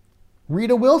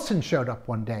Rita Wilson showed up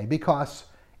one day because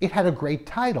it had a great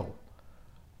title,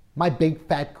 My Big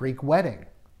Fat Greek Wedding.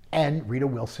 And Rita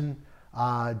Wilson,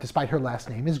 despite her last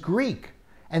name, is Greek.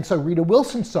 And so Rita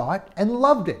Wilson saw it and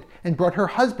loved it and brought her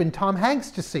husband, Tom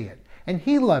Hanks, to see it. And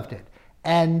he loved it.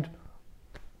 And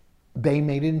they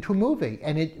made it into a movie.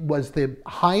 And it was the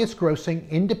highest grossing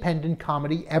independent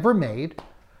comedy ever made.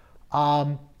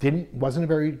 Wasn't a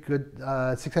very good,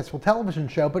 successful television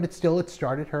show, but it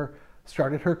started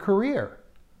her career.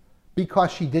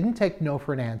 Because she didn't take no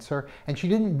for an answer, and she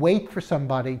didn't wait for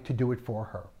somebody to do it for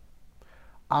her.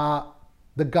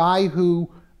 The guy who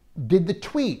did the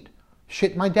tweet,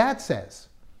 "Shit my dad says,"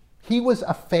 he was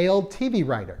a failed TV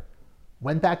writer.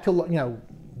 Went back to,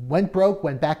 went broke,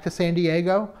 went back to San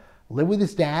Diego, lived with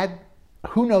his dad.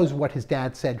 Who knows what his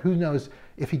dad said? Who knows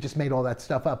if he just made all that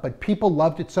stuff up? But people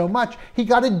loved it so much, he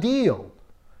got a deal.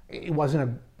 It wasn't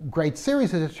a great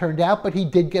series as it turned out, but he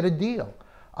did get a deal.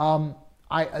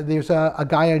 There's a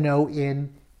guy I know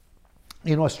in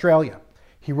Australia.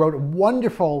 He wrote a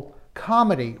wonderful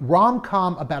comedy,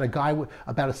 rom-com about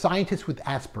about a scientist with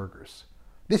Asperger's.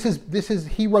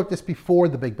 He wrote this before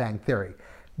The Big Bang Theory.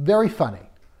 Very funny.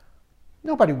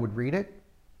 Nobody would read it.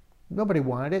 Nobody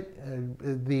wanted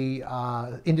it.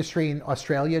 The industry in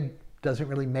Australia doesn't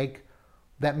really make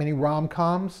that many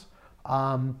rom-coms.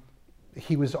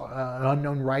 He was an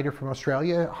unknown writer from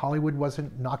Australia. Hollywood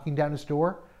wasn't knocking down his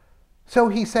door. So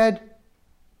he said,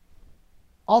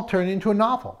 I'll turn it into a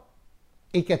novel.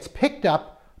 It gets picked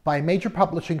up by a major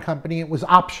publishing company. It was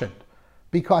optioned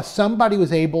because somebody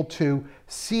was able to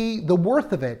see the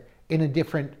worth of it in a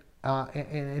different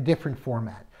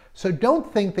format. So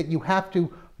don't think that you have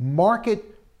to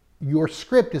market your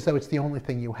script as though it's the only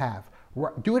thing you have.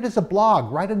 Do it as a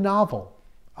blog, write a novel,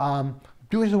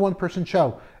 do it as a one-person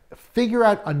show. Figure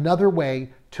out another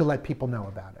way to let people know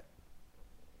about it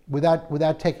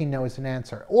without taking no as an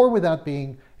answer or without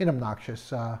being an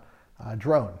obnoxious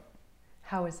drone.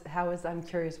 I'm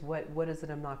curious, what is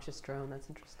an obnoxious drone? That's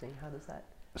interesting. How does that?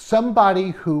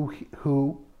 Somebody who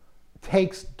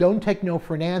don't take no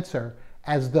for an answer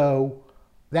as though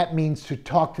that means to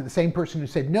talk to the same person who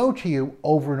said no to you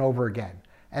over and over again,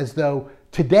 as though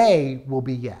today will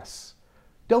be yes.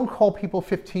 Don't call people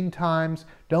 15 times.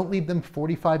 Don't leave them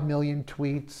 45 million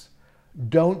tweets.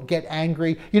 Don't get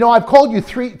angry. I've called you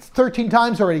 13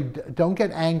 times already. Don't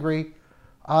get angry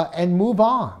and move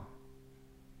on.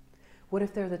 What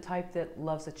if they're the type that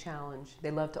loves a challenge?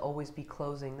 They love to always be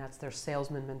closing. That's their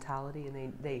salesman mentality,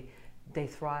 and they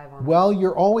thrive on. Well,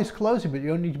 you're always closing, but you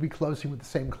don't need to be closing with the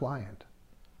same client.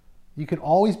 You can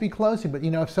always be closing, but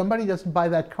if somebody doesn't buy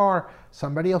that car,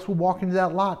 somebody else will walk into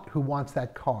that lot who wants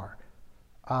that car.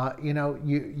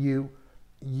 You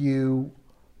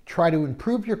try to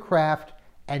improve your craft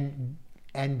and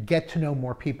get to know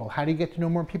more people. How do you get to know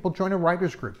more people? Join a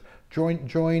writers group. Join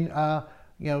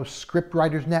Script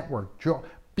Writers Network.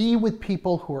 Be with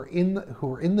people who are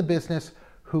in the business,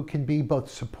 who can be both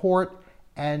support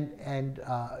and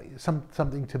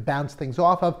something to bounce things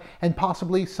off of, and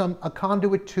possibly a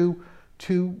conduit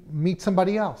to meet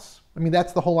somebody else. I mean,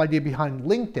 that's the whole idea behind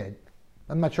LinkedIn.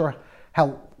 I'm not sure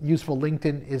how useful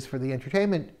LinkedIn is for the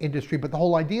entertainment industry, but the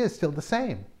whole idea is still the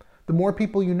same. The more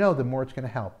people you know, the more it's going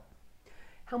to help.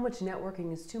 How much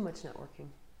networking is too much networking?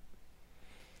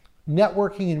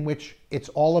 Networking in which it's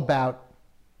all about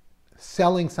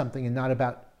selling something and not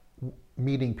about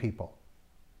meeting people.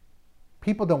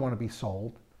 People don't want to be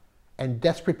sold, and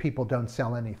desperate people don't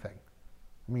sell anything.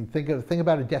 I mean, think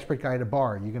about a desperate guy at a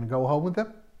bar. Are you going to go home with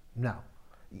him? No.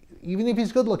 Even if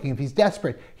he's good looking, if he's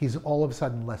desperate, he's all of a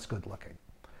sudden less good looking.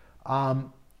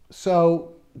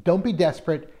 So don't be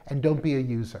desperate and don't be a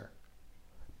user.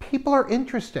 People are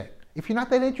interesting. If you're not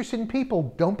that interested in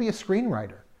people, don't be a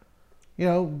screenwriter.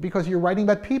 Because you're writing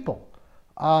about people.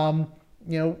 Write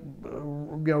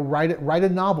a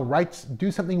novel.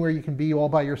 Do something where you can be all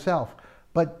by yourself.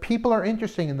 But people are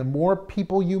interesting, and the more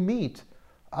people you meet,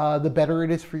 the better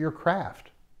it is for your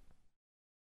craft.